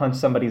gotta punch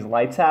somebody's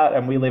lights out,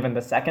 and we live in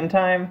the second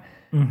time.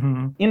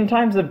 Mm-hmm. In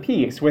times of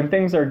peace, when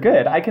things are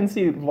good, I can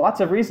see lots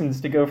of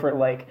reasons to go for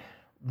like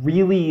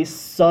really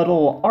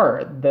subtle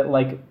art that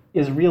like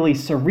is really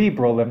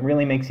cerebral and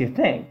really makes you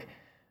think.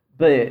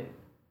 But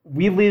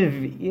we live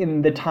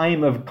in the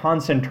time of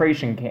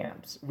concentration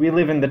camps. We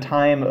live in the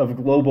time of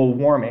global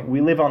warming. We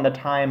live on the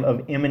time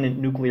of imminent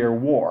nuclear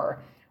war.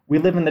 We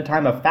live in the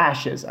time of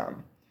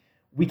fascism.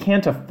 We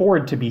can't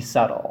afford to be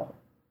subtle.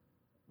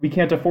 We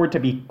can't afford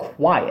to be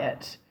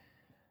quiet.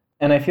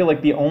 And I feel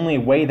like the only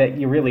way that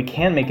you really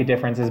can make a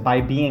difference is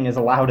by being as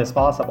loud as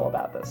possible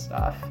about this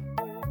stuff.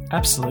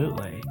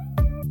 Absolutely.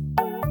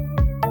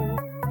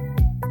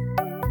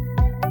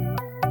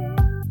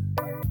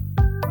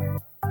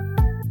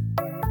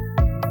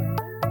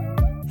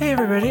 Hey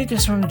everybody,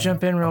 just wanted to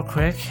jump in real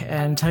quick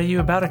and tell you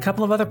about a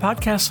couple of other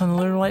podcasts on the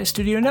Lunar Light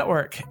Studio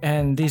Network.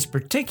 And these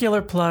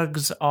particular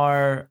plugs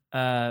are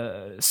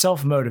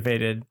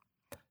self-motivated.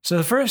 So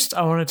the first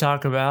I want to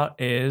talk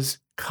about is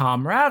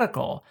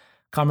Comradical.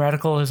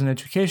 Comradical is an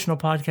educational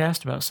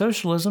podcast about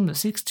socialism that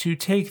seeks to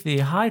take the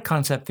high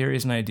concept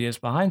theories and ideas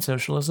behind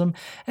socialism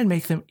and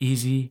make them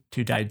easy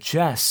to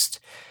digest.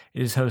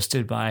 It is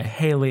hosted by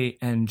Haley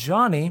and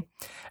Johnny.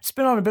 It's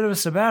been on a bit of a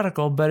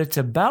sabbatical, but it's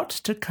about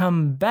to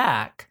come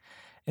back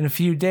in a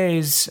few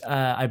days,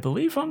 I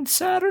believe on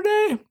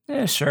Saturday?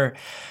 Yeah, sure.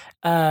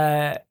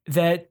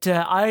 That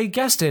I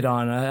guested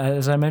on,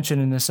 as I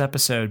mentioned in this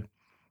episode.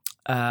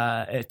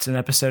 It's an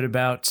episode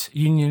about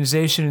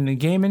unionization in the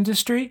game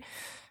industry.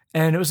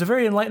 And it was a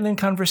very enlightening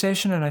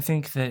conversation, and I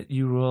think that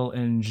you will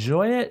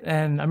enjoy it.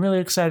 And I'm really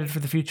excited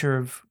for the future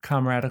of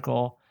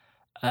Comradical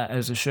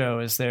as a show,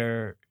 as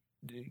they're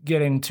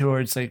getting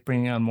towards like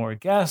bringing on more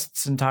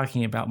guests and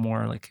talking about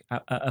more like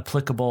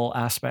applicable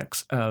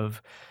aspects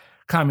of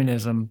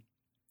communism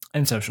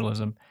and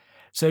socialism.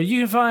 So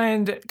you can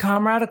find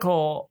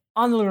Comradical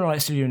on the Lunar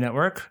Light Studio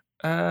Network,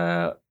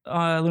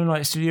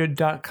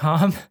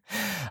 lunarlightstudio.com,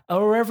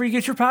 or wherever you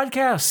get your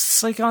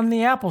podcasts, like on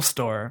the Apple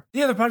Store.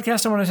 The other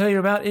podcast I want to tell you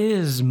about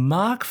is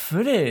Mock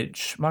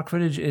Footage. Mock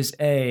Footage is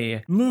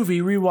a movie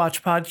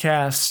rewatch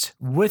podcast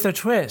with a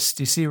twist.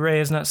 You see, Ray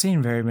has not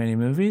seen very many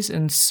movies,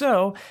 and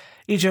so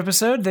each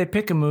episode they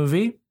pick a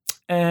movie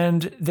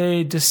and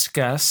they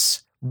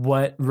discuss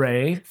what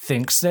Ray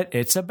thinks that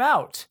it's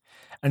about.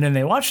 And then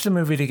they watch the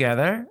movie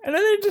together, and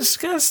then they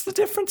discuss the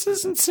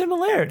differences and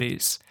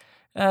similarities.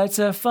 It's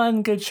a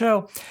fun, good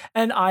show.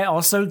 And I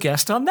also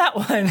guest on that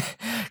one.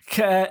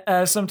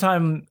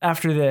 Sometime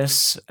after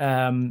this,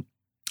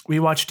 we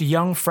watched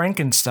Young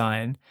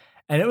Frankenstein,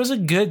 and it was a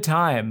good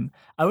time.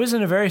 I was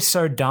in a very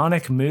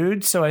sardonic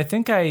mood, so I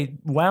think I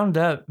wound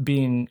up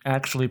being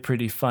actually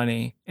pretty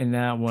funny in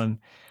that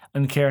one,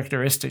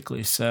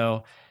 uncharacteristically.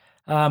 So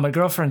my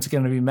girlfriend's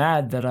going to be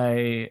mad that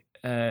I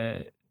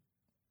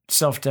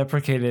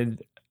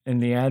self-deprecated in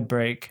the ad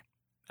break.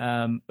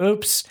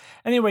 Oops.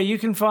 Anyway, you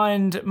can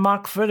find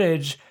Mock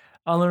Footage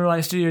on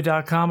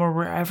lunarlightstudio.com or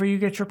wherever you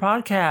get your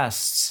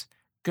podcasts.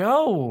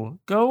 Go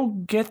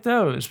get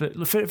those.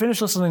 But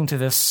finish listening to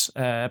this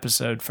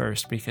episode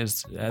first,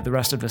 because the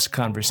rest of this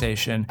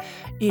conversation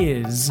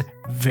is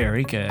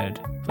very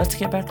good. Let's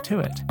get back to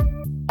it.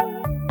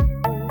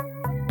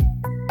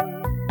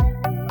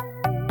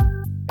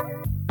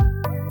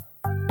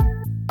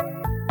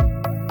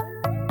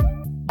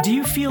 Do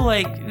you feel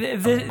like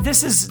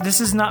this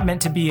is not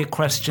meant to be a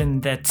question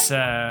that's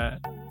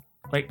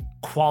like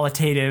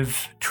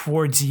qualitative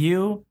towards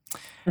you?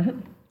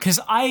 Because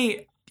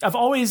I've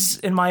always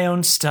in my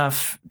own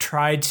stuff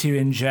tried to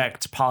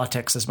inject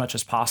politics as much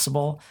as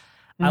possible.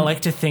 I like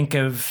to think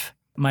of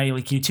my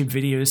like YouTube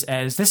videos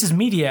as this is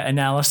media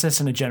analysis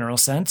in a general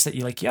sense, that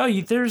you like,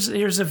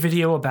 here's a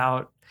video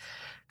about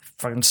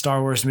fucking Star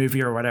Wars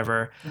movie or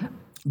whatever.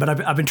 But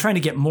I've been trying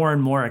to get more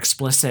and more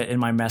explicit in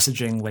my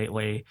messaging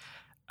lately.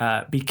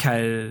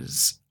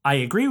 Because I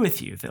agree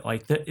with you that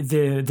like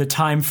the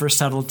time for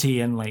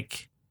subtlety and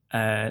like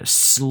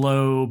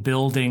slow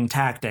building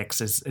tactics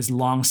is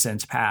long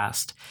since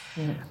past.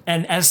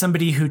 And as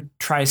somebody who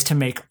tries to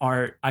make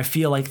art, I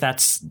feel like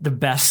that's the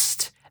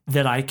best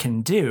that I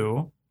can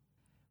do.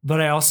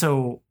 But I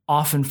also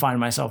often find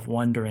myself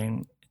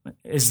wondering,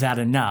 is that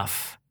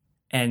enough?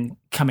 And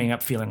coming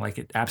up feeling like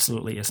it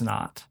absolutely is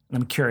not. And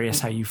I'm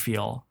curious how you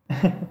feel.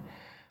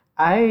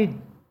 I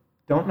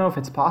don't know if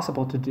it's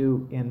possible to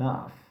do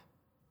enough.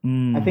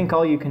 I think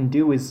all you can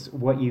do is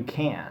what you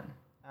can.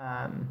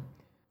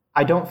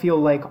 I don't feel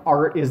like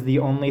art is the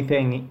only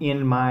thing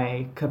in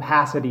my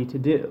capacity to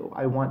do.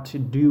 I want to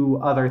do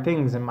other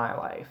things in my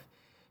life,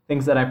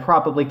 things that I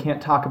probably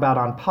can't talk about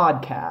on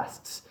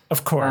podcasts.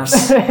 Of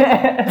course.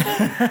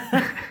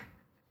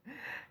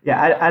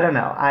 Yeah, I don't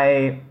know.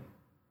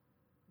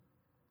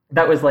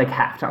 That was like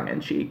half tongue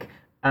in cheek.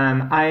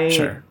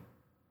 I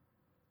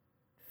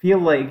feel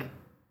like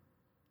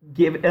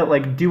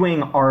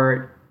doing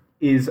art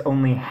is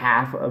only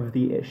half of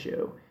the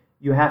issue.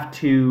 You have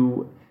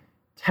to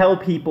tell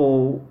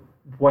people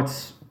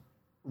what's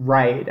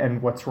right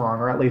and what's wrong,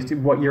 or at least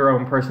what your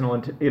own personal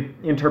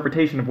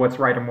interpretation of what's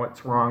right and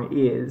what's wrong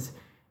is,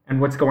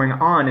 and what's going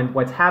on and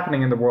what's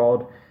happening in the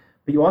world.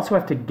 But you also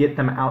have to get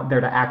them out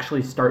there to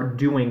actually start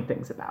doing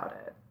things about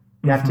it.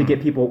 You have to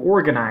get people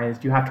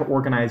organized. You have to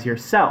organize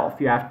yourself.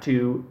 You have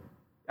to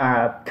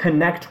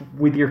connect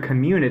with your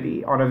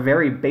community on a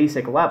very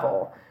basic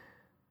level,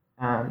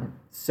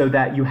 so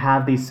that you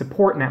have these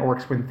support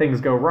networks when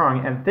things go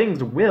wrong, and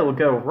things will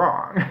go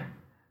wrong.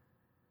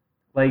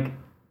 Like,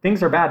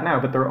 things are bad now,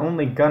 but they're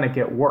only gonna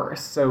get worse.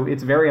 So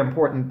it's very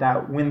important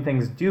that when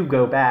things do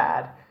go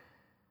bad,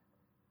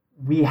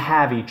 we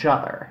have each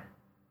other.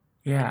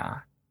 Yeah.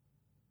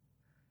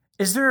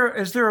 Is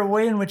there a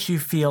way in which you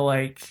feel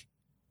like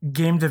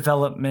game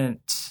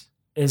development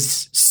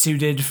is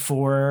suited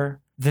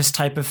for this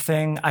type of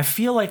thing? I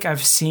feel like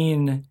I've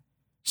seen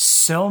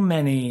so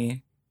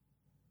many,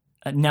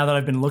 now that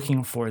I've been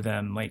looking for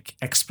them, like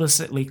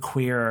explicitly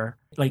queer,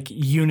 like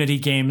Unity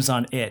games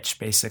on itch,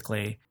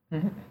 basically.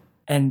 Mm-hmm.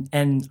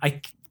 And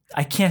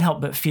I can't help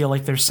but feel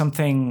like there's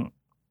something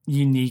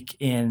unique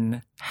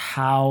in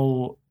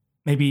how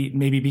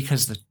maybe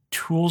because the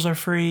tools are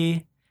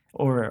free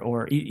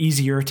or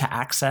easier to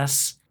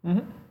access.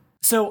 Mm-hmm.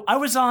 So I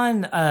was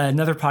on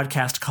another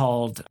podcast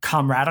called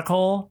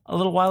Comradical a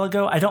little while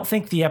ago. I don't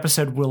think the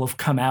episode will have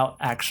come out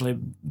actually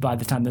by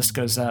the time this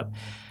goes up.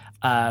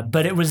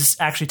 But it was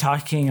actually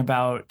talking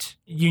about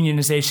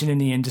unionization in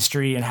the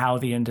industry and how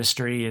the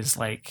industry is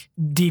like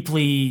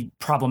deeply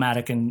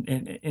problematic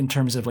in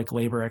terms of like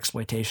labor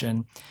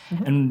exploitation.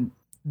 Mm-hmm. And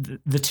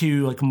the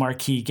two like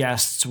marquee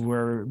guests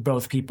were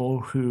both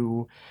people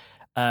who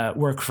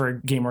work for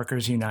Game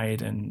Workers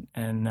Unite and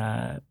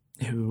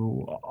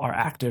who are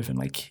active in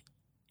like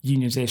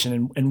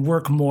unionization and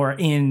work more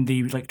in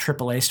the like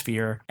AAA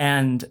sphere.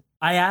 And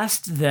I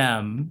asked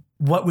them,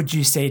 what would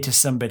you say to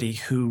somebody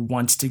who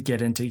wants to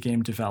get into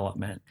game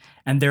development?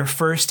 And their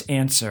first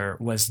answer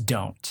was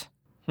don't.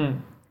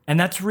 And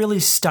that's really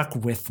stuck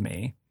with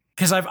me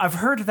because I've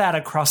heard that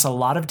across a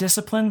lot of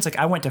disciplines. Like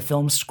I went to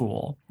film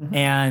school, mm-hmm.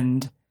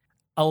 and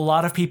a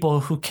lot of people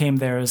who came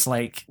there is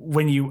like,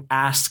 when you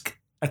ask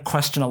a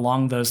question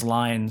along those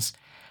lines,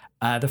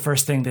 the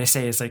first thing they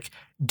say is like,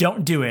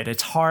 don't do it.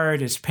 It's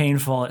hard. It's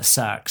painful. It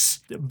sucks.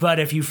 But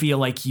if you feel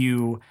like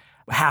you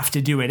have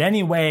to do it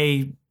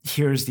anyway,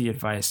 here's the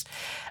advice.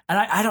 And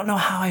I don't know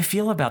how I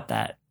feel about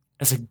that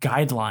as a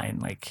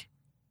guideline, like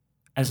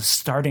as a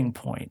starting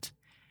point.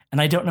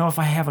 And I don't know if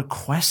I have a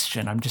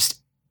question. I'm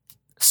just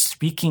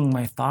speaking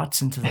my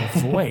thoughts into the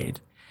void.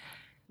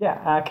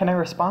 Yeah. Can I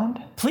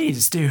respond?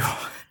 Please do.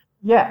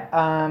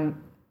 Yeah.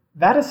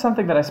 That is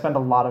something that I spend a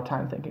lot of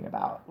time thinking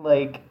about.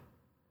 Like,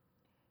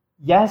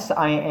 yes,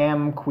 I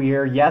am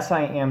queer. Yes,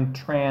 I am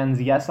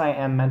trans. Yes, I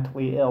am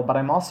mentally ill, but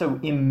I'm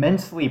also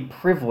immensely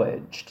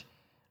privileged.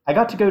 I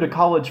got to go to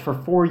college for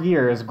 4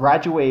 years,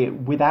 graduate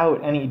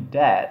without any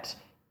debt.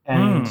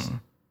 And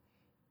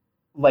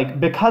like,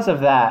 because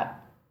of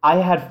that, I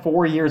had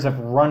 4 years of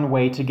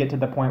runway to get to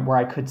the point where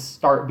I could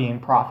start being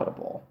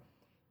profitable.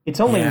 It's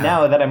only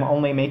now that I'm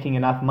only making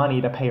enough money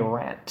to pay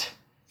rent.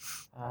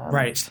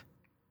 Right.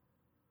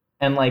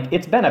 And like,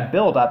 it's been a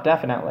build up,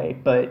 definitely.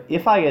 But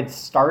if I had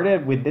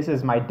started with this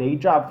as my day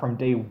job from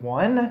day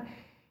one,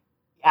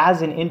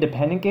 as an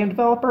independent game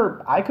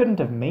developer, I couldn't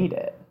have made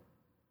it.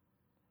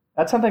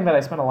 That's something that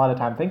I spent a lot of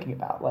time thinking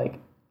about. Like,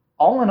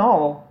 all in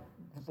all,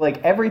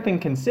 like everything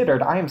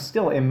considered, I am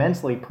still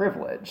immensely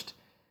privileged.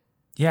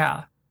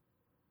 Yeah.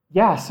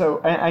 Yeah,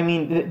 so I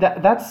mean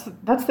that's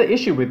the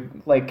issue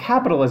with like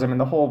capitalism and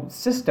the whole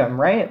system,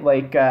 right?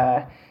 Like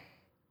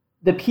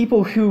the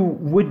people who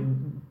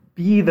would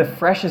be the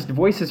freshest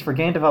voices for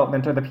game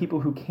development are the people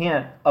who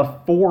can't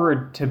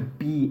afford to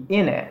be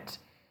in it,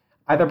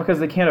 either because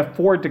they can't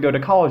afford to go to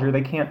college or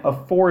they can't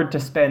afford to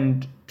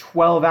spend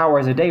 12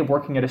 hours a day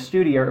working at a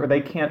studio or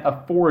they can't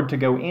afford to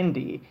go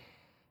indie.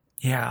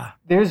 Yeah.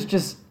 There's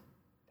just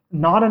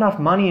not enough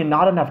money and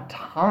not enough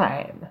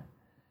time.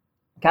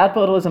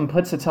 Capitalism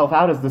puts itself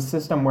out as the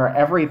system where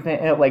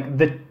everything, like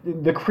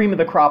the cream of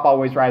the crop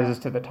always rises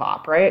to the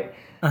top, right?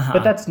 Uh-huh.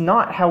 But that's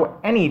not how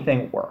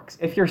anything works.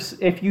 If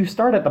you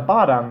start at the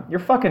bottom, you're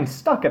fucking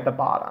stuck at the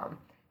bottom.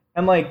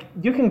 And like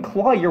you can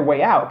claw your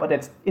way out, but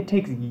it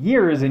takes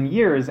years and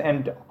years,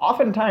 and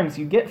oftentimes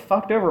you get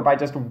fucked over by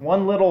just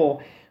one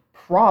little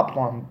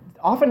problem.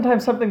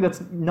 Oftentimes something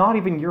that's not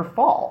even your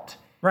fault.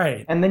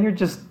 Right. And then you're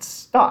just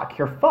stuck.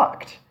 You're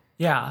fucked.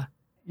 Yeah.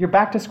 You're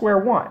back to square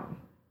one.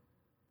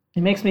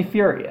 It makes me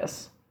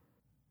furious.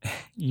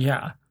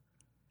 Yeah.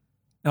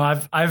 No,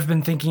 I've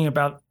been thinking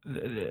about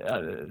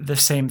the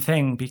same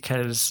thing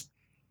because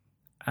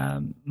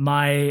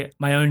my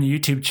own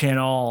YouTube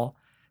channel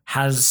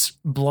has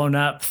blown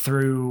up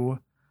through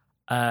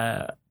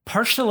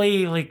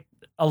partially like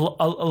a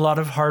lot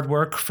of hard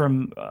work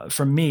from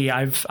me.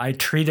 I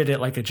treated it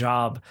like a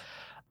job.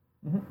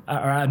 Or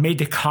I made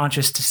the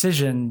conscious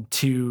decision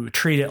to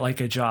treat it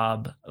like a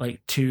job like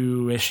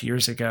 2-ish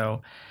years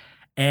ago.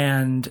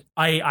 And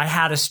I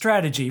had a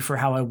strategy for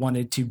how I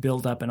wanted to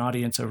build up an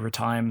audience over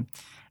time.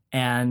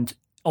 And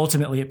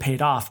ultimately it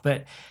paid off,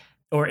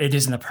 or it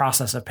is in the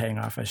process of paying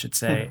off, I should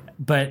say.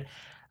 But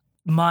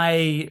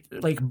my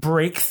like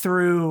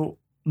breakthrough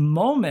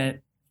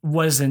moment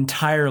was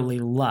entirely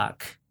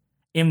luck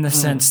in the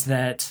sense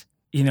that,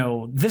 you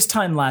know, this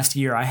time last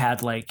year I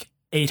had like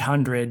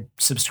 800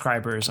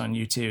 subscribers on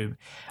YouTube.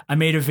 I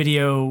made a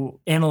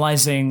video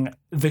analyzing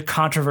the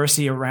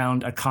controversy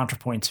around a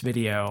ContraPoints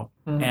video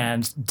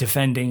and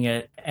defending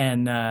it.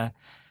 And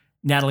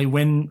Natalie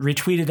Wynn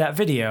retweeted that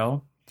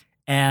video.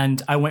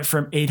 And I went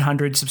from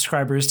 800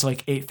 subscribers to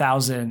like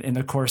 8,000 in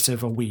the course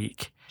of a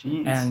week.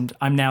 Jeez. And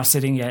I'm now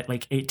sitting at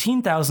like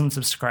 18,000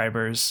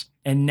 subscribers.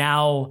 And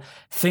now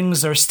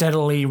things are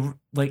steadily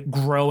like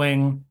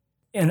growing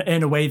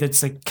in a way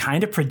that's like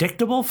kind of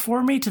predictable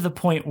for me, to the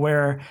point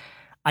where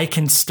I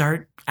can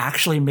start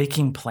actually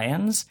making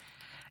plans.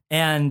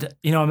 And,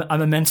 you know,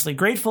 I'm immensely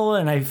grateful.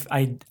 And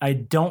I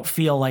don't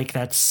feel like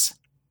that's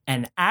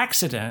an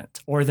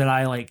accident, or that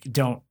I like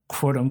don't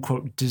quote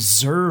unquote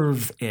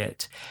deserve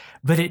it.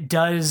 But it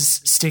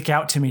does stick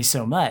out to me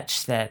so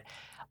much that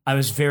I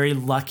was very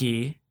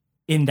lucky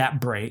in that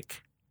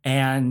break.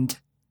 And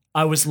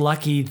I was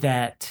lucky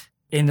that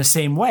in the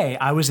same way,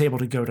 I was able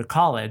to go to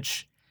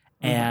college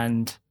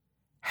and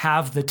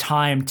have the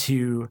time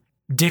to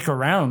dick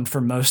around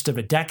for most of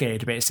a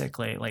decade,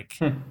 basically. Like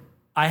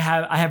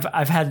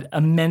I've had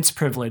immense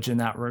privilege in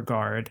that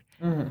regard.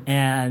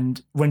 And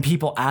when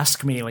people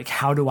ask me, like,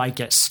 how do I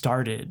get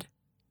started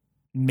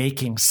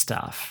making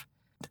stuff?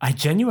 I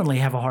genuinely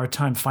have a hard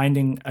time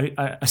finding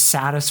a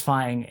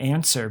satisfying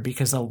answer,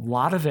 because a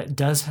lot of it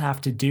does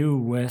have to do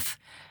with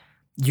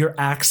your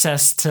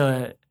access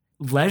to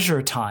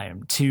leisure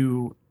time,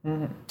 to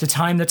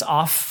time that's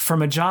off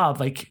from a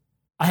job. Like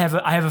I have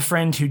a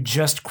friend who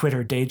just quit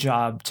her day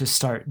job to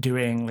start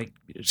doing like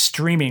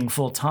streaming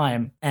full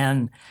time,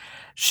 and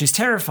she's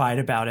terrified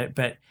about it,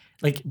 but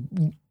like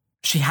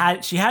she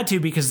had to,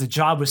 because the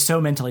job was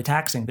so mentally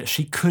taxing that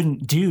she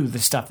couldn't do the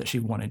stuff that she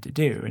wanted to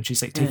do. And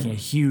she's like taking a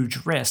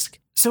huge risk.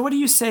 So what do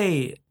you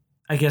say,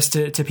 I guess,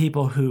 to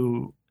people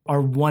who are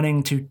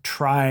wanting to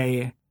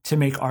try to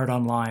make art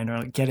online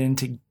or get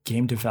into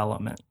game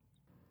development?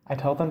 I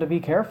tell them to be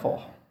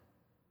careful.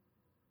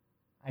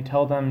 I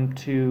tell them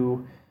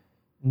to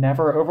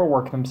never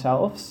overwork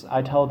themselves.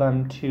 I tell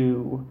them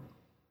to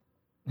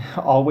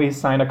always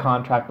sign a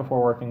contract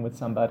before working with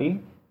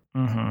somebody.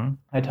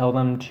 I tell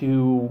them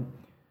to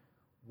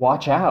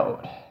watch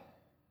out,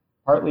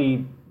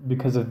 partly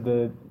because of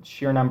the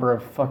sheer number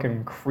of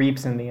fucking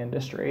creeps in the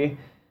industry,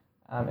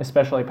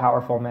 especially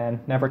powerful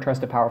men. Never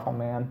trust a powerful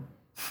man.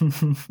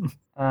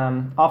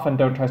 Often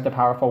don't trust a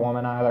powerful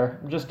woman either.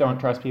 Just don't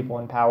trust people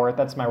in power.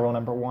 That's my rule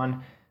number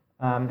one.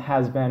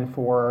 Has been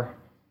for,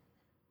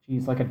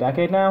 like a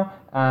decade now.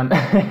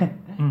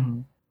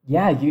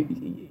 Yeah,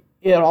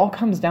 it all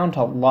comes down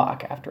to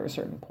luck after a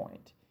certain point.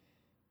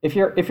 If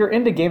you're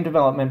into game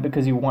development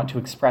because you want to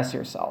express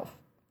yourself,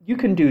 you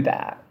can do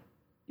that.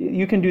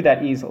 You can do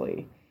that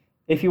easily.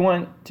 If you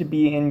want to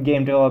be in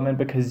game development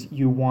because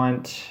you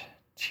want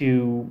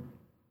to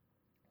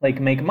like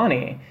make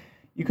money,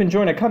 you can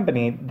join a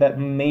company that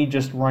may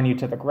just run you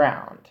to the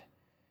ground.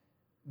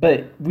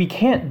 But we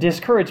can't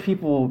discourage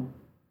people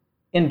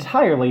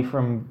entirely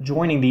from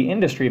joining the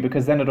industry,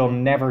 because then it'll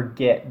never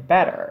get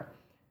better.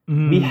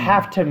 We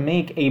have to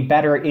make a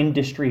better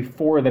industry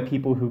for the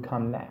people who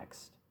come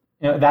next.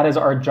 You know, that is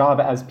our job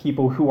as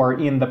people who are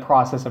in the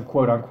process of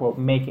quote unquote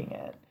making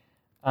it.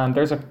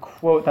 There's a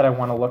quote that I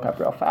want to look up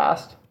real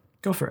fast.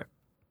 Go for it.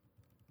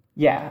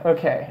 Yeah,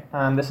 okay.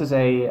 This is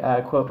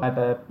a quote by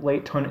the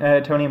late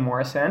Toni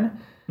Morrison.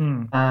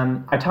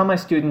 I tell my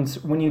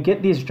students, when you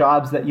get these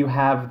jobs that you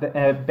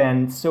have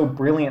been so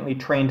brilliantly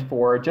trained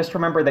for, just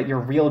remember that your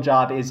real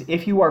job is,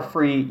 if you are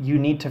free, you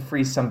need to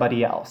free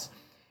somebody else.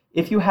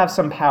 If you have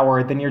some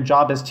power, then your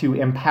job is to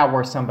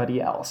empower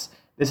somebody else.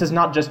 This is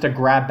not just a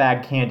grab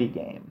bag candy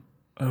game.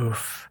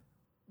 Oof.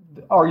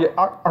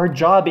 Our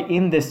job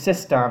in this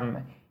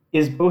system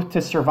is both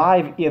to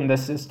survive in the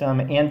system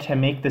and to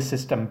make the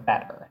system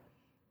better,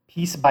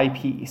 piece by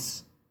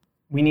piece.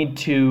 We need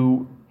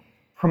to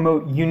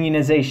promote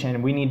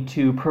unionization. We need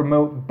to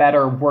promote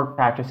better work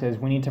practices.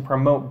 We need to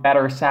promote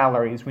better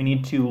salaries. We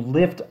need to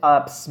lift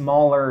up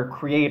smaller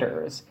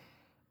creators.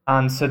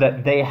 so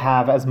that they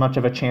have as much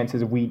of a chance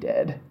as we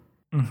did.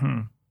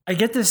 Mm-hmm. I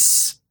get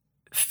this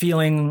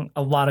feeling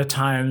a lot of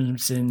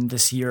times in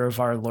this year of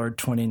our Lord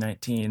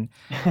 2019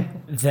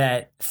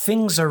 that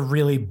things are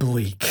really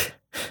bleak.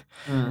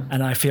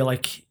 And I feel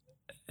like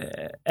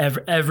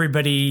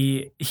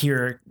everybody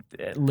here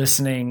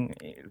listening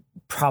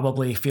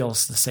probably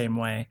feels the same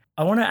way.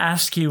 I want to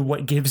ask you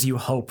what gives you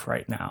hope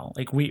right now.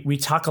 Like we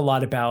talk a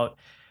lot about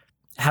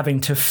having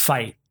to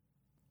fight,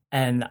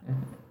 and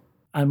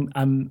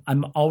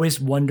I'm always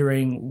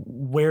wondering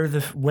where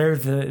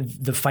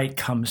the fight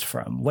comes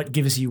from. What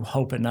gives you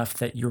hope enough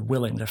that you're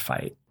willing to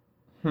fight?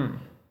 Mind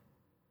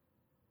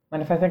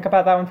if I think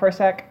about that one for a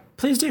sec?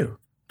 Please do.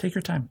 Take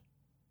your time.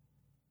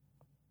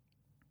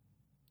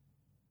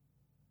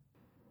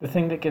 The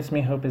thing that gives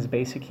me hope is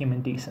basic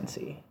human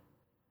decency.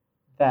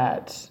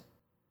 That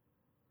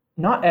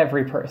not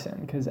every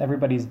person, because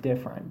everybody's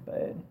different,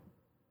 but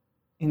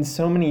in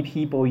so many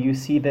people you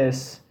see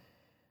this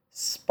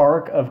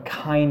spark of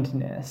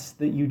kindness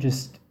that you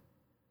just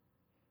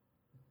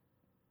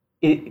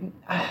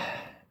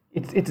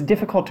it's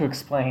difficult to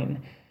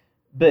explain,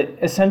 but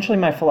essentially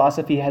my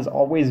philosophy has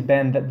always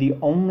been that the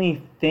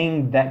only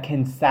thing that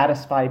can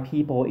satisfy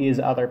people is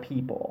other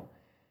people.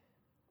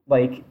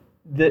 Like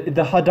the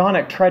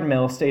hedonic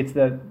treadmill states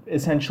that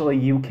essentially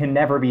you can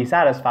never be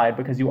satisfied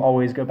because you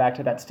always go back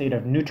to that state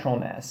of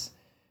neutralness.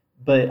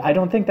 But I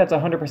don't think that's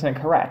 100%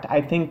 correct.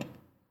 I think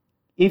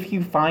if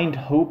you find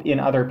hope in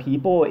other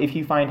people, if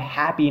you find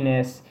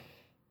happiness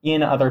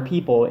in other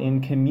people,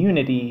 in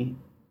community,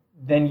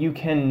 then you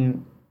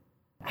can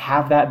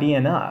have that be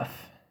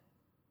enough.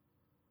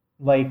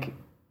 Like,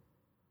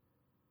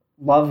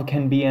 love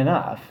can be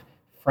enough.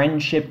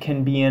 Friendship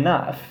can be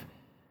enough.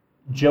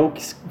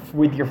 Jokes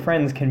with your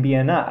friends can be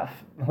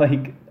enough.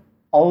 Like,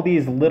 all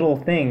these little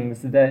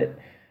things that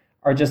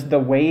are just the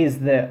ways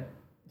that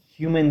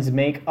humans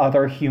make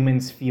other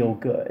humans feel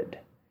good.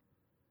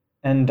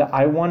 And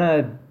I want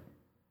to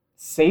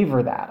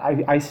savor that.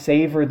 I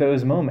savor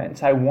those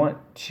moments. I want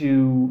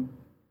to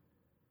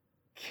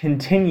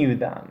continue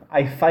them.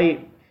 I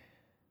fight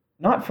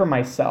not for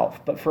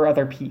myself, but for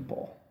other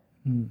people.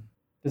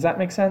 Does that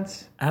make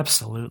sense?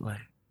 Absolutely.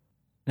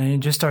 And you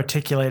just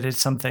articulated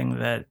something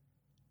that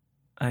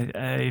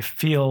I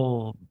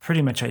feel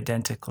pretty much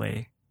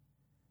identically.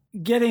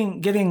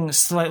 Getting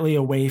slightly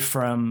away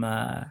from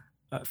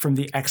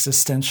the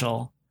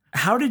existential.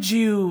 How did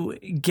you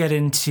get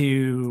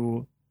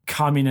into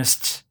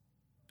communist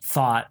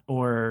thought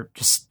or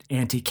just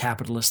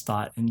anti-capitalist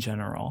thought in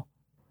general?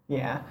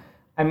 Yeah.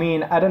 I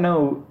mean, I don't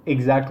know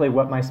exactly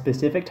what my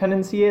specific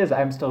tendency is.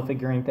 I'm still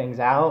figuring things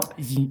out.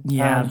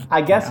 Yeah.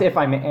 I guess if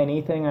I'm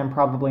anything, I'm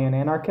probably an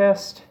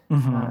anarchist.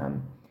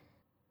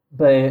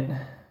 But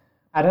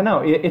I don't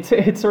know.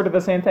 It's sort of the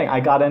same thing. I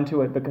got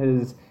into it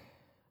because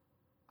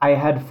I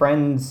had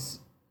friends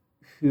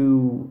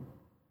who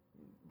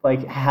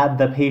like had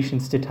the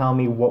patience to tell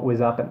me what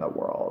was up in the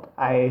world.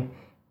 I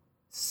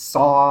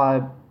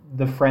saw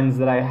the friends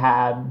that I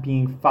had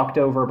being fucked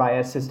over by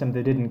a system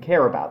that didn't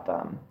care about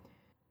them.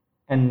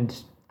 And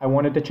I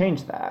wanted to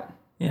change that.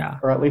 Yeah.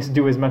 Or at least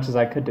do as much as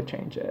I could to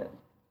change it.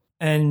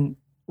 And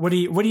what do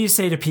you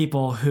say to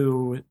people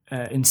who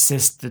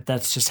insist that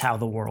that's just how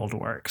the world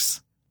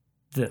works?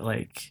 That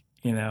like,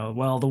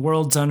 well, the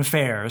world's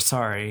unfair.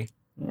 Sorry.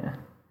 Yeah.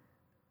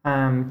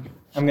 I'm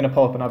going to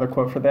pull up another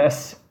quote for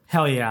this.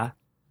 Hell yeah.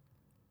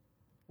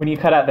 When you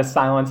cut out the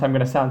silence, I'm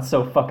going to sound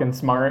so fucking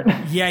smart.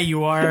 Yeah,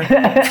 you are.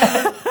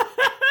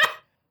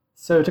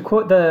 So to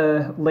quote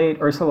the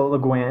late Ursula Le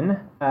Guin,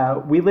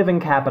 we live in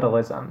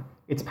capitalism.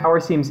 Its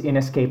power seems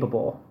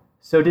inescapable.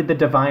 So did the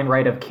divine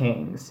right of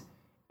kings.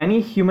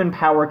 Any human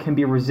power can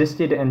be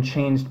resisted and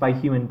changed by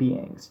human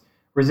beings.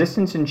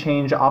 Resistance and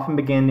change often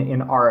begin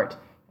in art,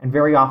 and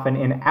very often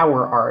in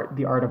our art,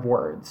 the art of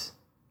words.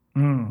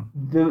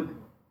 The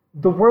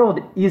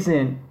world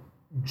isn't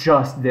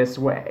just this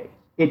way.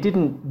 It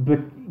didn't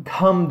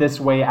become this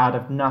way out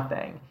of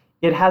nothing.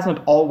 It hasn't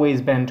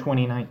always been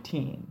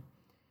 2019.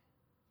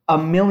 A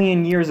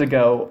million years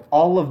ago,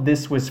 all of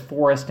this was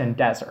forest and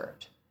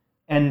desert.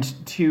 And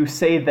to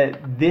say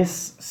that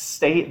this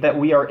state that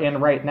we are in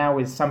right now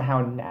is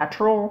somehow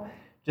natural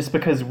just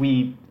because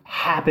we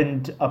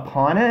happened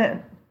upon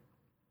it,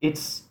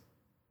 it's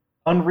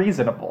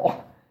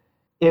unreasonable.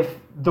 If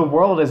the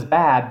world is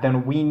bad,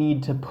 then we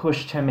need to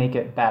push to make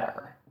it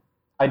better.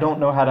 I don't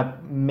know how to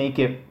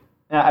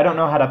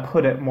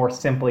put it more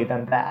simply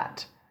than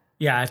that.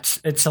 Yeah,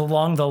 it's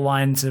along the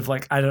lines of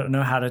like, I don't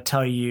know how to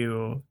tell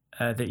you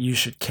that you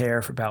should care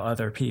about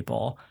other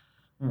people.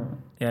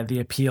 Yeah, the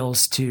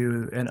appeals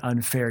to an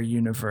unfair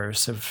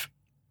universe have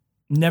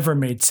never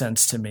made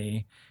sense to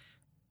me.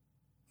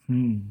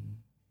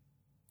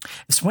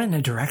 This went in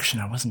a direction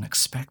I wasn't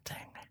expecting.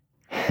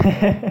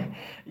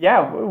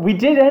 Yeah, we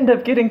did end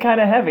up getting kind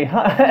of heavy,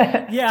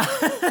 huh? Yeah.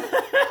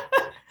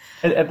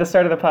 At the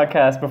start of the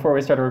podcast, before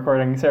we started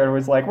recording, Sarah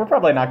was like, we're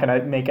probably not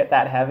going to make it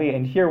that heavy,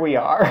 and here we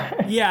are.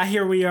 Yeah,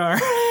 here we are.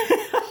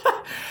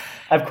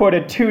 I've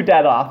quoted 2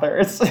 dead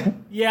authors.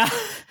 Yeah.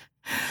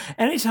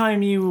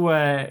 anytime you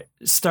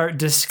start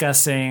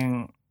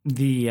discussing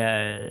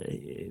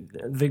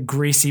the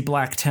greasy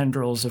black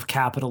tendrils of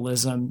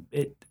capitalism,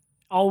 it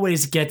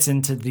always gets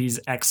into these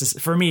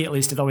for me at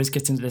least, it always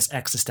gets into this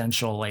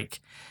existential, like,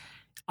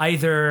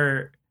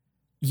 either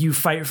you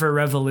fight for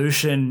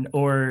revolution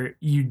or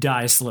you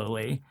die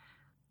slowly.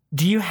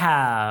 Do you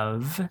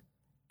have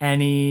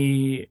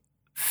any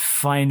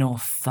final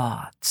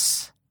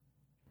thoughts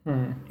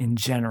in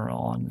general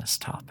on this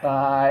topic?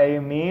 Buy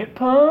Meat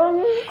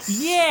Punks?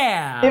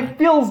 Yeah! It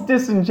feels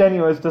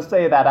disingenuous to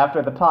say that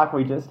after the talk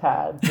we just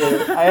had.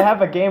 I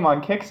have a game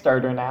on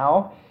Kickstarter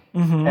now,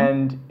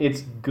 and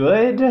it's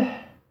good.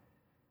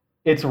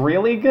 It's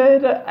really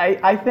good.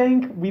 I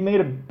think we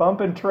made a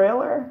bump and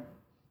trailer.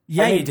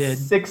 Yeah, you did.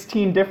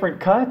 16 different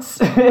cuts.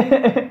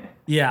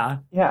 Yeah.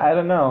 Yeah, I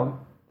don't know.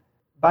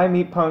 Buy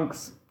Meat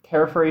Punks,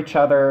 care for each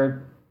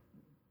other,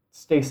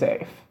 stay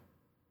safe.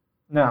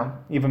 No,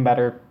 even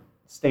better,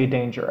 stay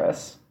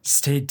dangerous.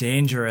 Stay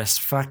dangerous.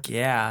 Fuck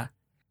yeah.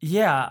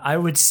 Yeah, I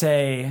would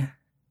say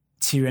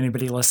to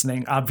anybody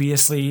listening,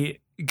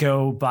 obviously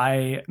go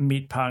buy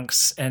Meat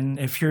Punks. And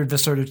if you're the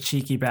sort of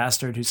cheeky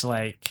bastard who's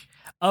like,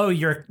 oh,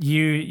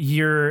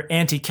 you're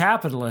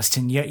anti-capitalist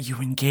and yet you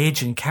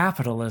engage in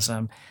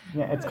capitalism.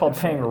 Yeah, it's called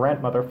paying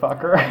rent,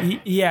 motherfucker.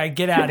 Yeah,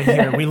 get out of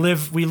here. We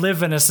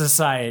live in a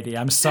society.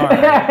 I'm sorry.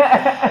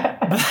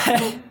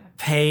 But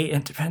pay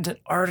independent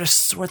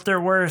artists what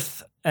they're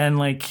worth, and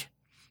like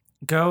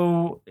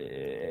go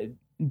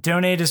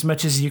donate as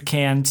much as you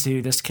can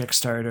to this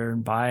Kickstarter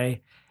and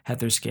buy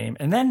Heather's game,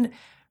 and then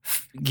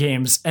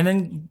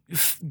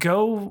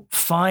go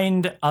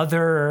find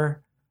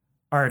other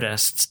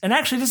artists. And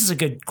actually, this is a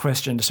good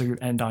question to sort of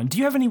end on. Do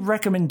you have any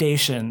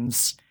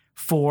recommendations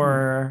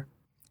for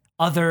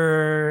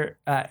other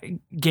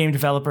game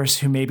developers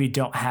who maybe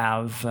don't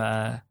have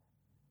the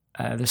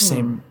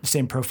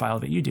same profile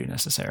that you do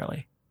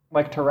necessarily?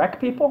 Like to wreck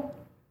people?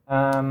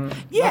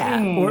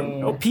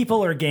 Or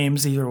people or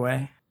games, either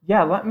way.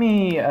 Yeah, let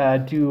me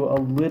do a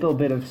little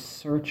bit of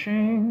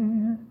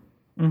searching.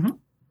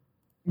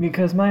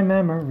 Because my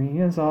memory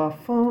is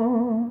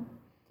awful.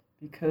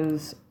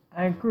 Because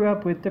I grew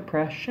up with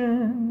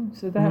depression,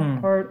 so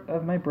that part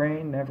of my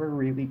brain never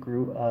really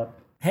grew up.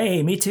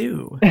 Hey, me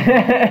too.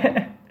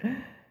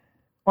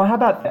 Well, how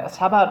about this?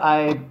 How about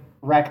I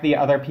wreck the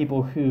other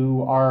people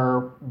who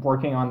are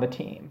working on the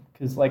team?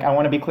 Because, like, I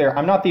want to be clear,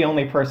 I'm not the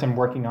only person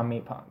working on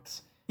Meat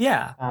Punks.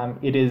 Yeah.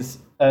 It is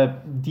a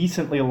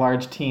decently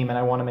large team, and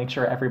I want to make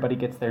sure everybody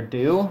gets their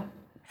due.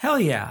 Hell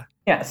yeah.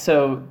 Yeah,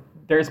 so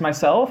there's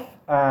myself,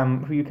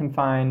 who you can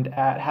find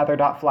at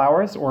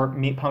heather.flowers or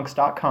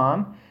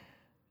meatpunks.com.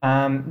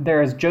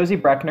 There's Josie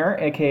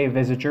Breckner, aka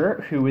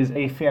Visager, who is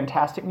a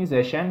fantastic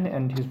musician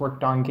and who's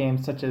worked on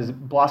games such as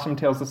Blossom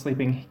Tales: The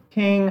Sleeping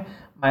King,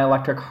 My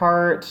Electric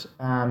Heart,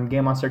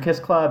 Game Monster Kiss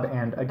Club,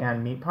 and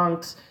again, Meat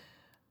Punks.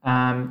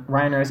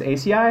 Reiner's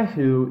ACI,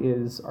 who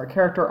is our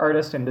character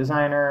artist and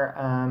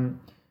designer,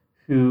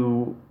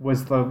 who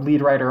was the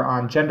lead writer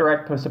on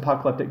Genderect,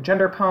 Post-Apocalyptic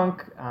Gender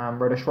Punk,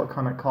 wrote a short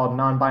comic called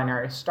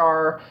Non-Binary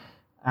Star,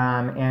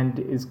 and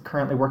is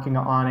currently working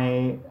on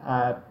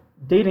a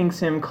dating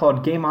sim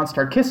called Game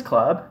Monster Kiss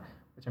Club,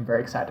 which I'm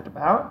very excited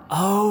about.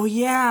 Oh,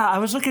 yeah. I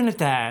was looking at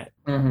that.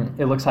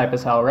 It looks hype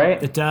as hell,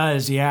 right? It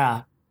does,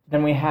 yeah.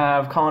 Then we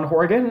have Colin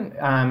Horgan,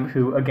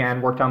 who,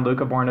 again, worked on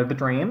Luca Born of the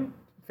Dream.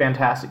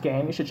 Fantastic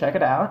game. You should check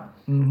it out.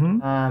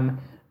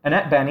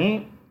 Annette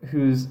Benny,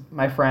 who's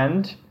my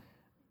friend.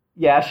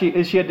 Yeah, she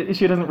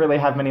doesn't really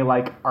have many,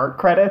 like, art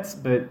credits,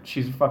 but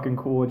she's fucking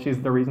cool, and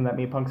she's the reason that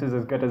Meat Punks is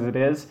as good as it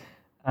is.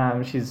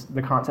 She's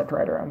the concept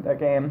writer on that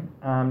game.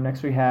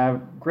 Next we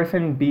have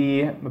Griffin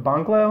B.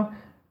 Mabonglo.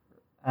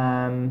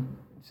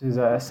 She's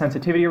a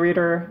sensitivity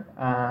reader.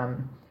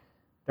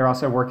 They're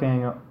also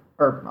working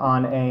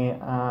on a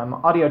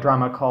audio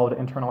drama called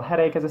Internal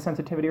Headache as a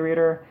sensitivity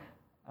reader.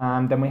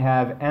 Then we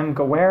have M.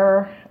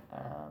 Gaware,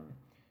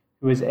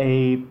 who is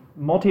a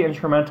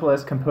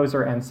multi-instrumentalist,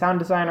 composer, and sound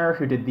designer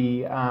who did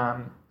the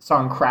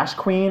song Crash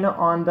Queen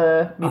on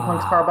the Meat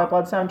Punks Powered by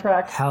Blood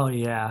soundtrack. Hell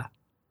yeah.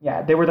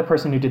 Yeah, they were the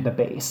person who did the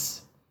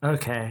bass.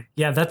 Okay.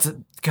 Yeah,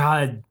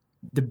 God,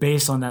 the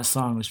bass on that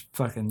song was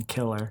fucking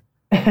killer.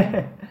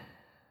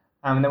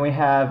 And then we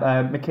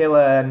have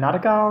Michaela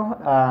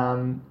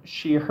Nadagal,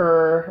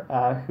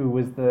 she/her, who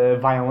was the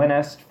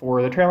violinist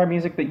for the trailer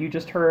music that you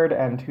just heard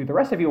and who the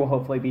rest of you will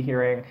hopefully be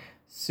hearing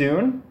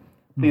soon.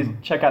 Please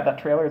check out that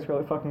trailer. It's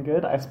really fucking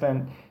good. I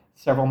spent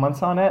several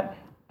months on it.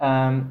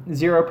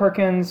 Zero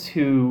Perkins,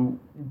 who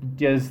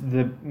does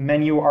the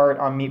menu art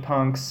on Meat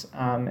Punks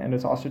and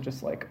is also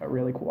just like a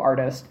really cool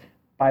artist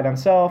by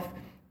themselves.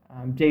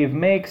 Dave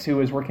Makes,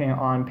 who is working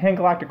on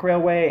Pangalactic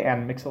Railway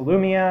and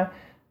Mixolumia.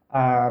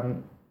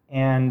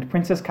 And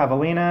Princess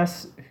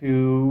Cavalinas,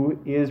 who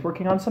is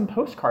working on some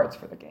postcards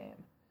for the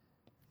game.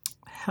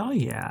 Hell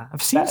yeah.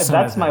 I've seen some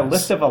That's of my those.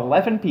 list of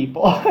 11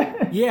 people.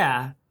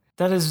 Yeah,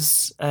 that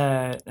is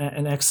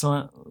an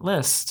excellent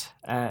list.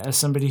 As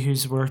somebody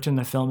who's worked in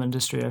the film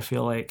industry, I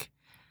feel like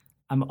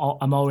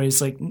I'm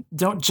always like,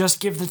 don't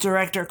just give the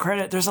director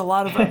credit. There's a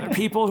lot of other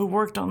people who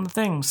worked on the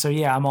thing. So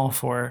yeah, I'm all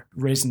for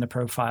raising the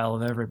profile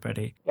of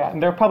everybody. Yeah,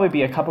 and there'll probably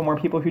be a couple more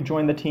people who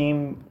join the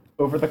team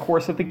over the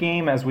course of the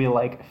game as we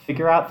like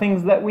figure out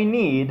things that we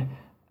need.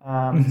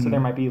 So there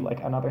might be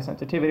like another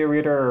sensitivity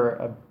reader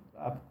or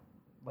a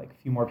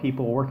few more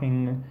people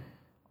working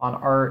on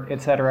art,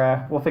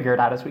 etc. We'll figure it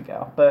out as we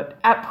go. But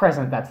at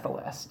present, that's the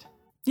list.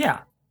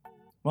 Yeah.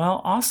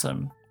 Well,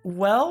 awesome.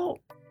 Well,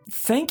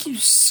 thank you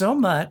so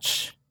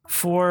much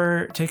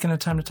for taking the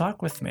time to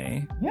talk with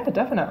me. Yeah,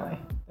 definitely.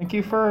 Thank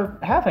you for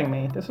having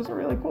me. This was a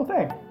really cool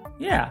thing.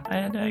 Yeah, I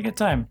had a good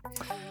time.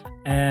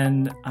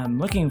 And I'm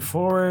looking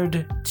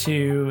forward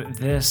to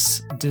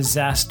this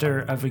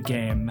disaster of a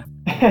game.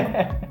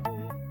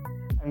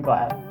 I'm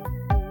glad.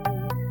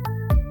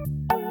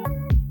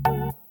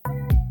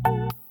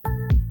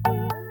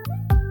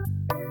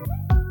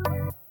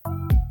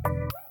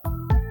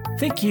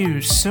 Thank you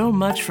so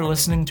much for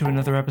listening to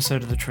another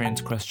episode of the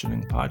Trans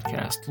Questioning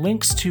Podcast.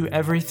 Links to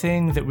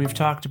everything that we've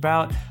talked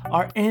about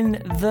are in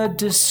the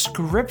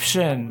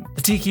description.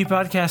 The TQ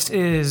Podcast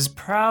is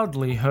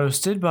proudly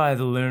hosted by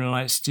the Lunar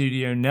Light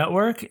Studio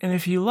Network, and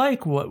if you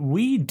like what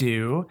we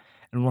do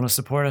and want to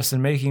support us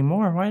in making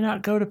more, why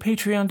not go to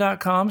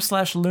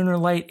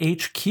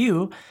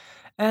patreon.com/lunarlighthq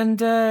and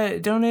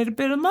donate a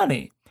bit of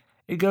money.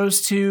 It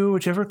goes to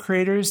whichever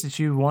creators that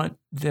you want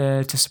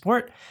to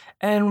support.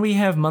 And we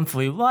have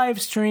monthly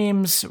live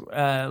streams,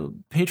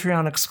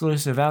 Patreon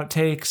exclusive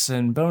outtakes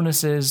and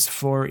bonuses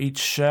for each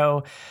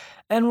show.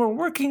 And we're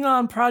working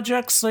on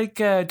projects like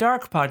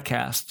Dark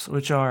Podcasts,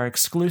 which are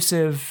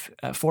exclusive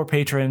for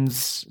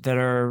patrons that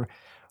are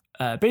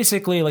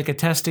basically like a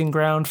testing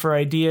ground for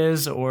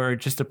ideas or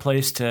just a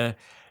place to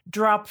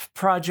drop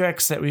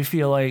projects that we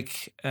feel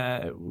like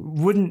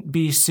wouldn't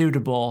be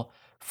suitable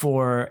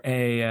for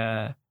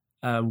a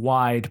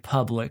wide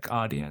public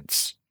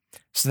audience.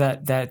 So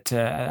that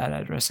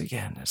address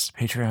again is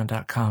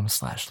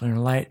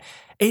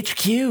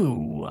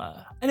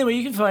patreon.com/lunarlighthq. Anyway,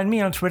 you can find me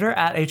on Twitter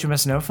at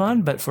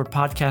HMSNoFun, but for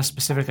podcast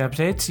specific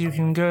updates, you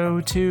can go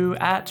to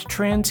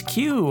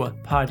 @TransQ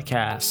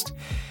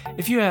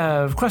If you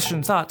have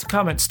questions, thoughts,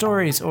 comments,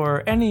 stories,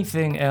 or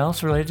anything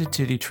else related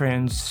to the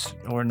trans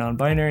or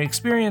non-binary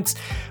experience,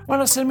 why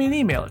not send me an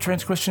email at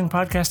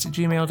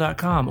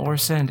transquestioningpodcast@gmail.com or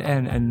send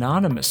an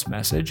anonymous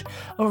message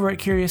over at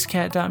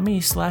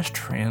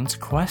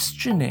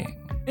curiouscat.me/transquestioning.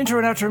 Intro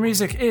and outro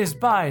music is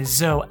by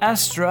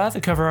Zoestra.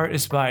 The cover art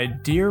is by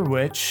Dear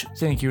Witch.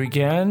 Thank you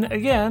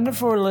again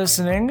for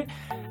listening,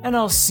 and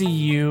I'll see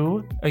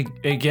you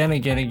again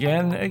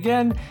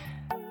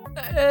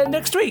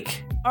next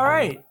week. All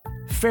right,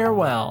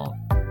 farewell.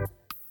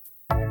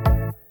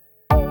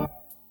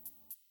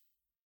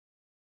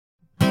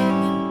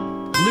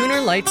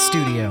 Lunar Light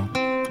Studio.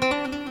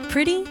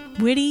 Pretty,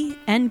 witty,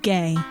 and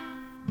gay.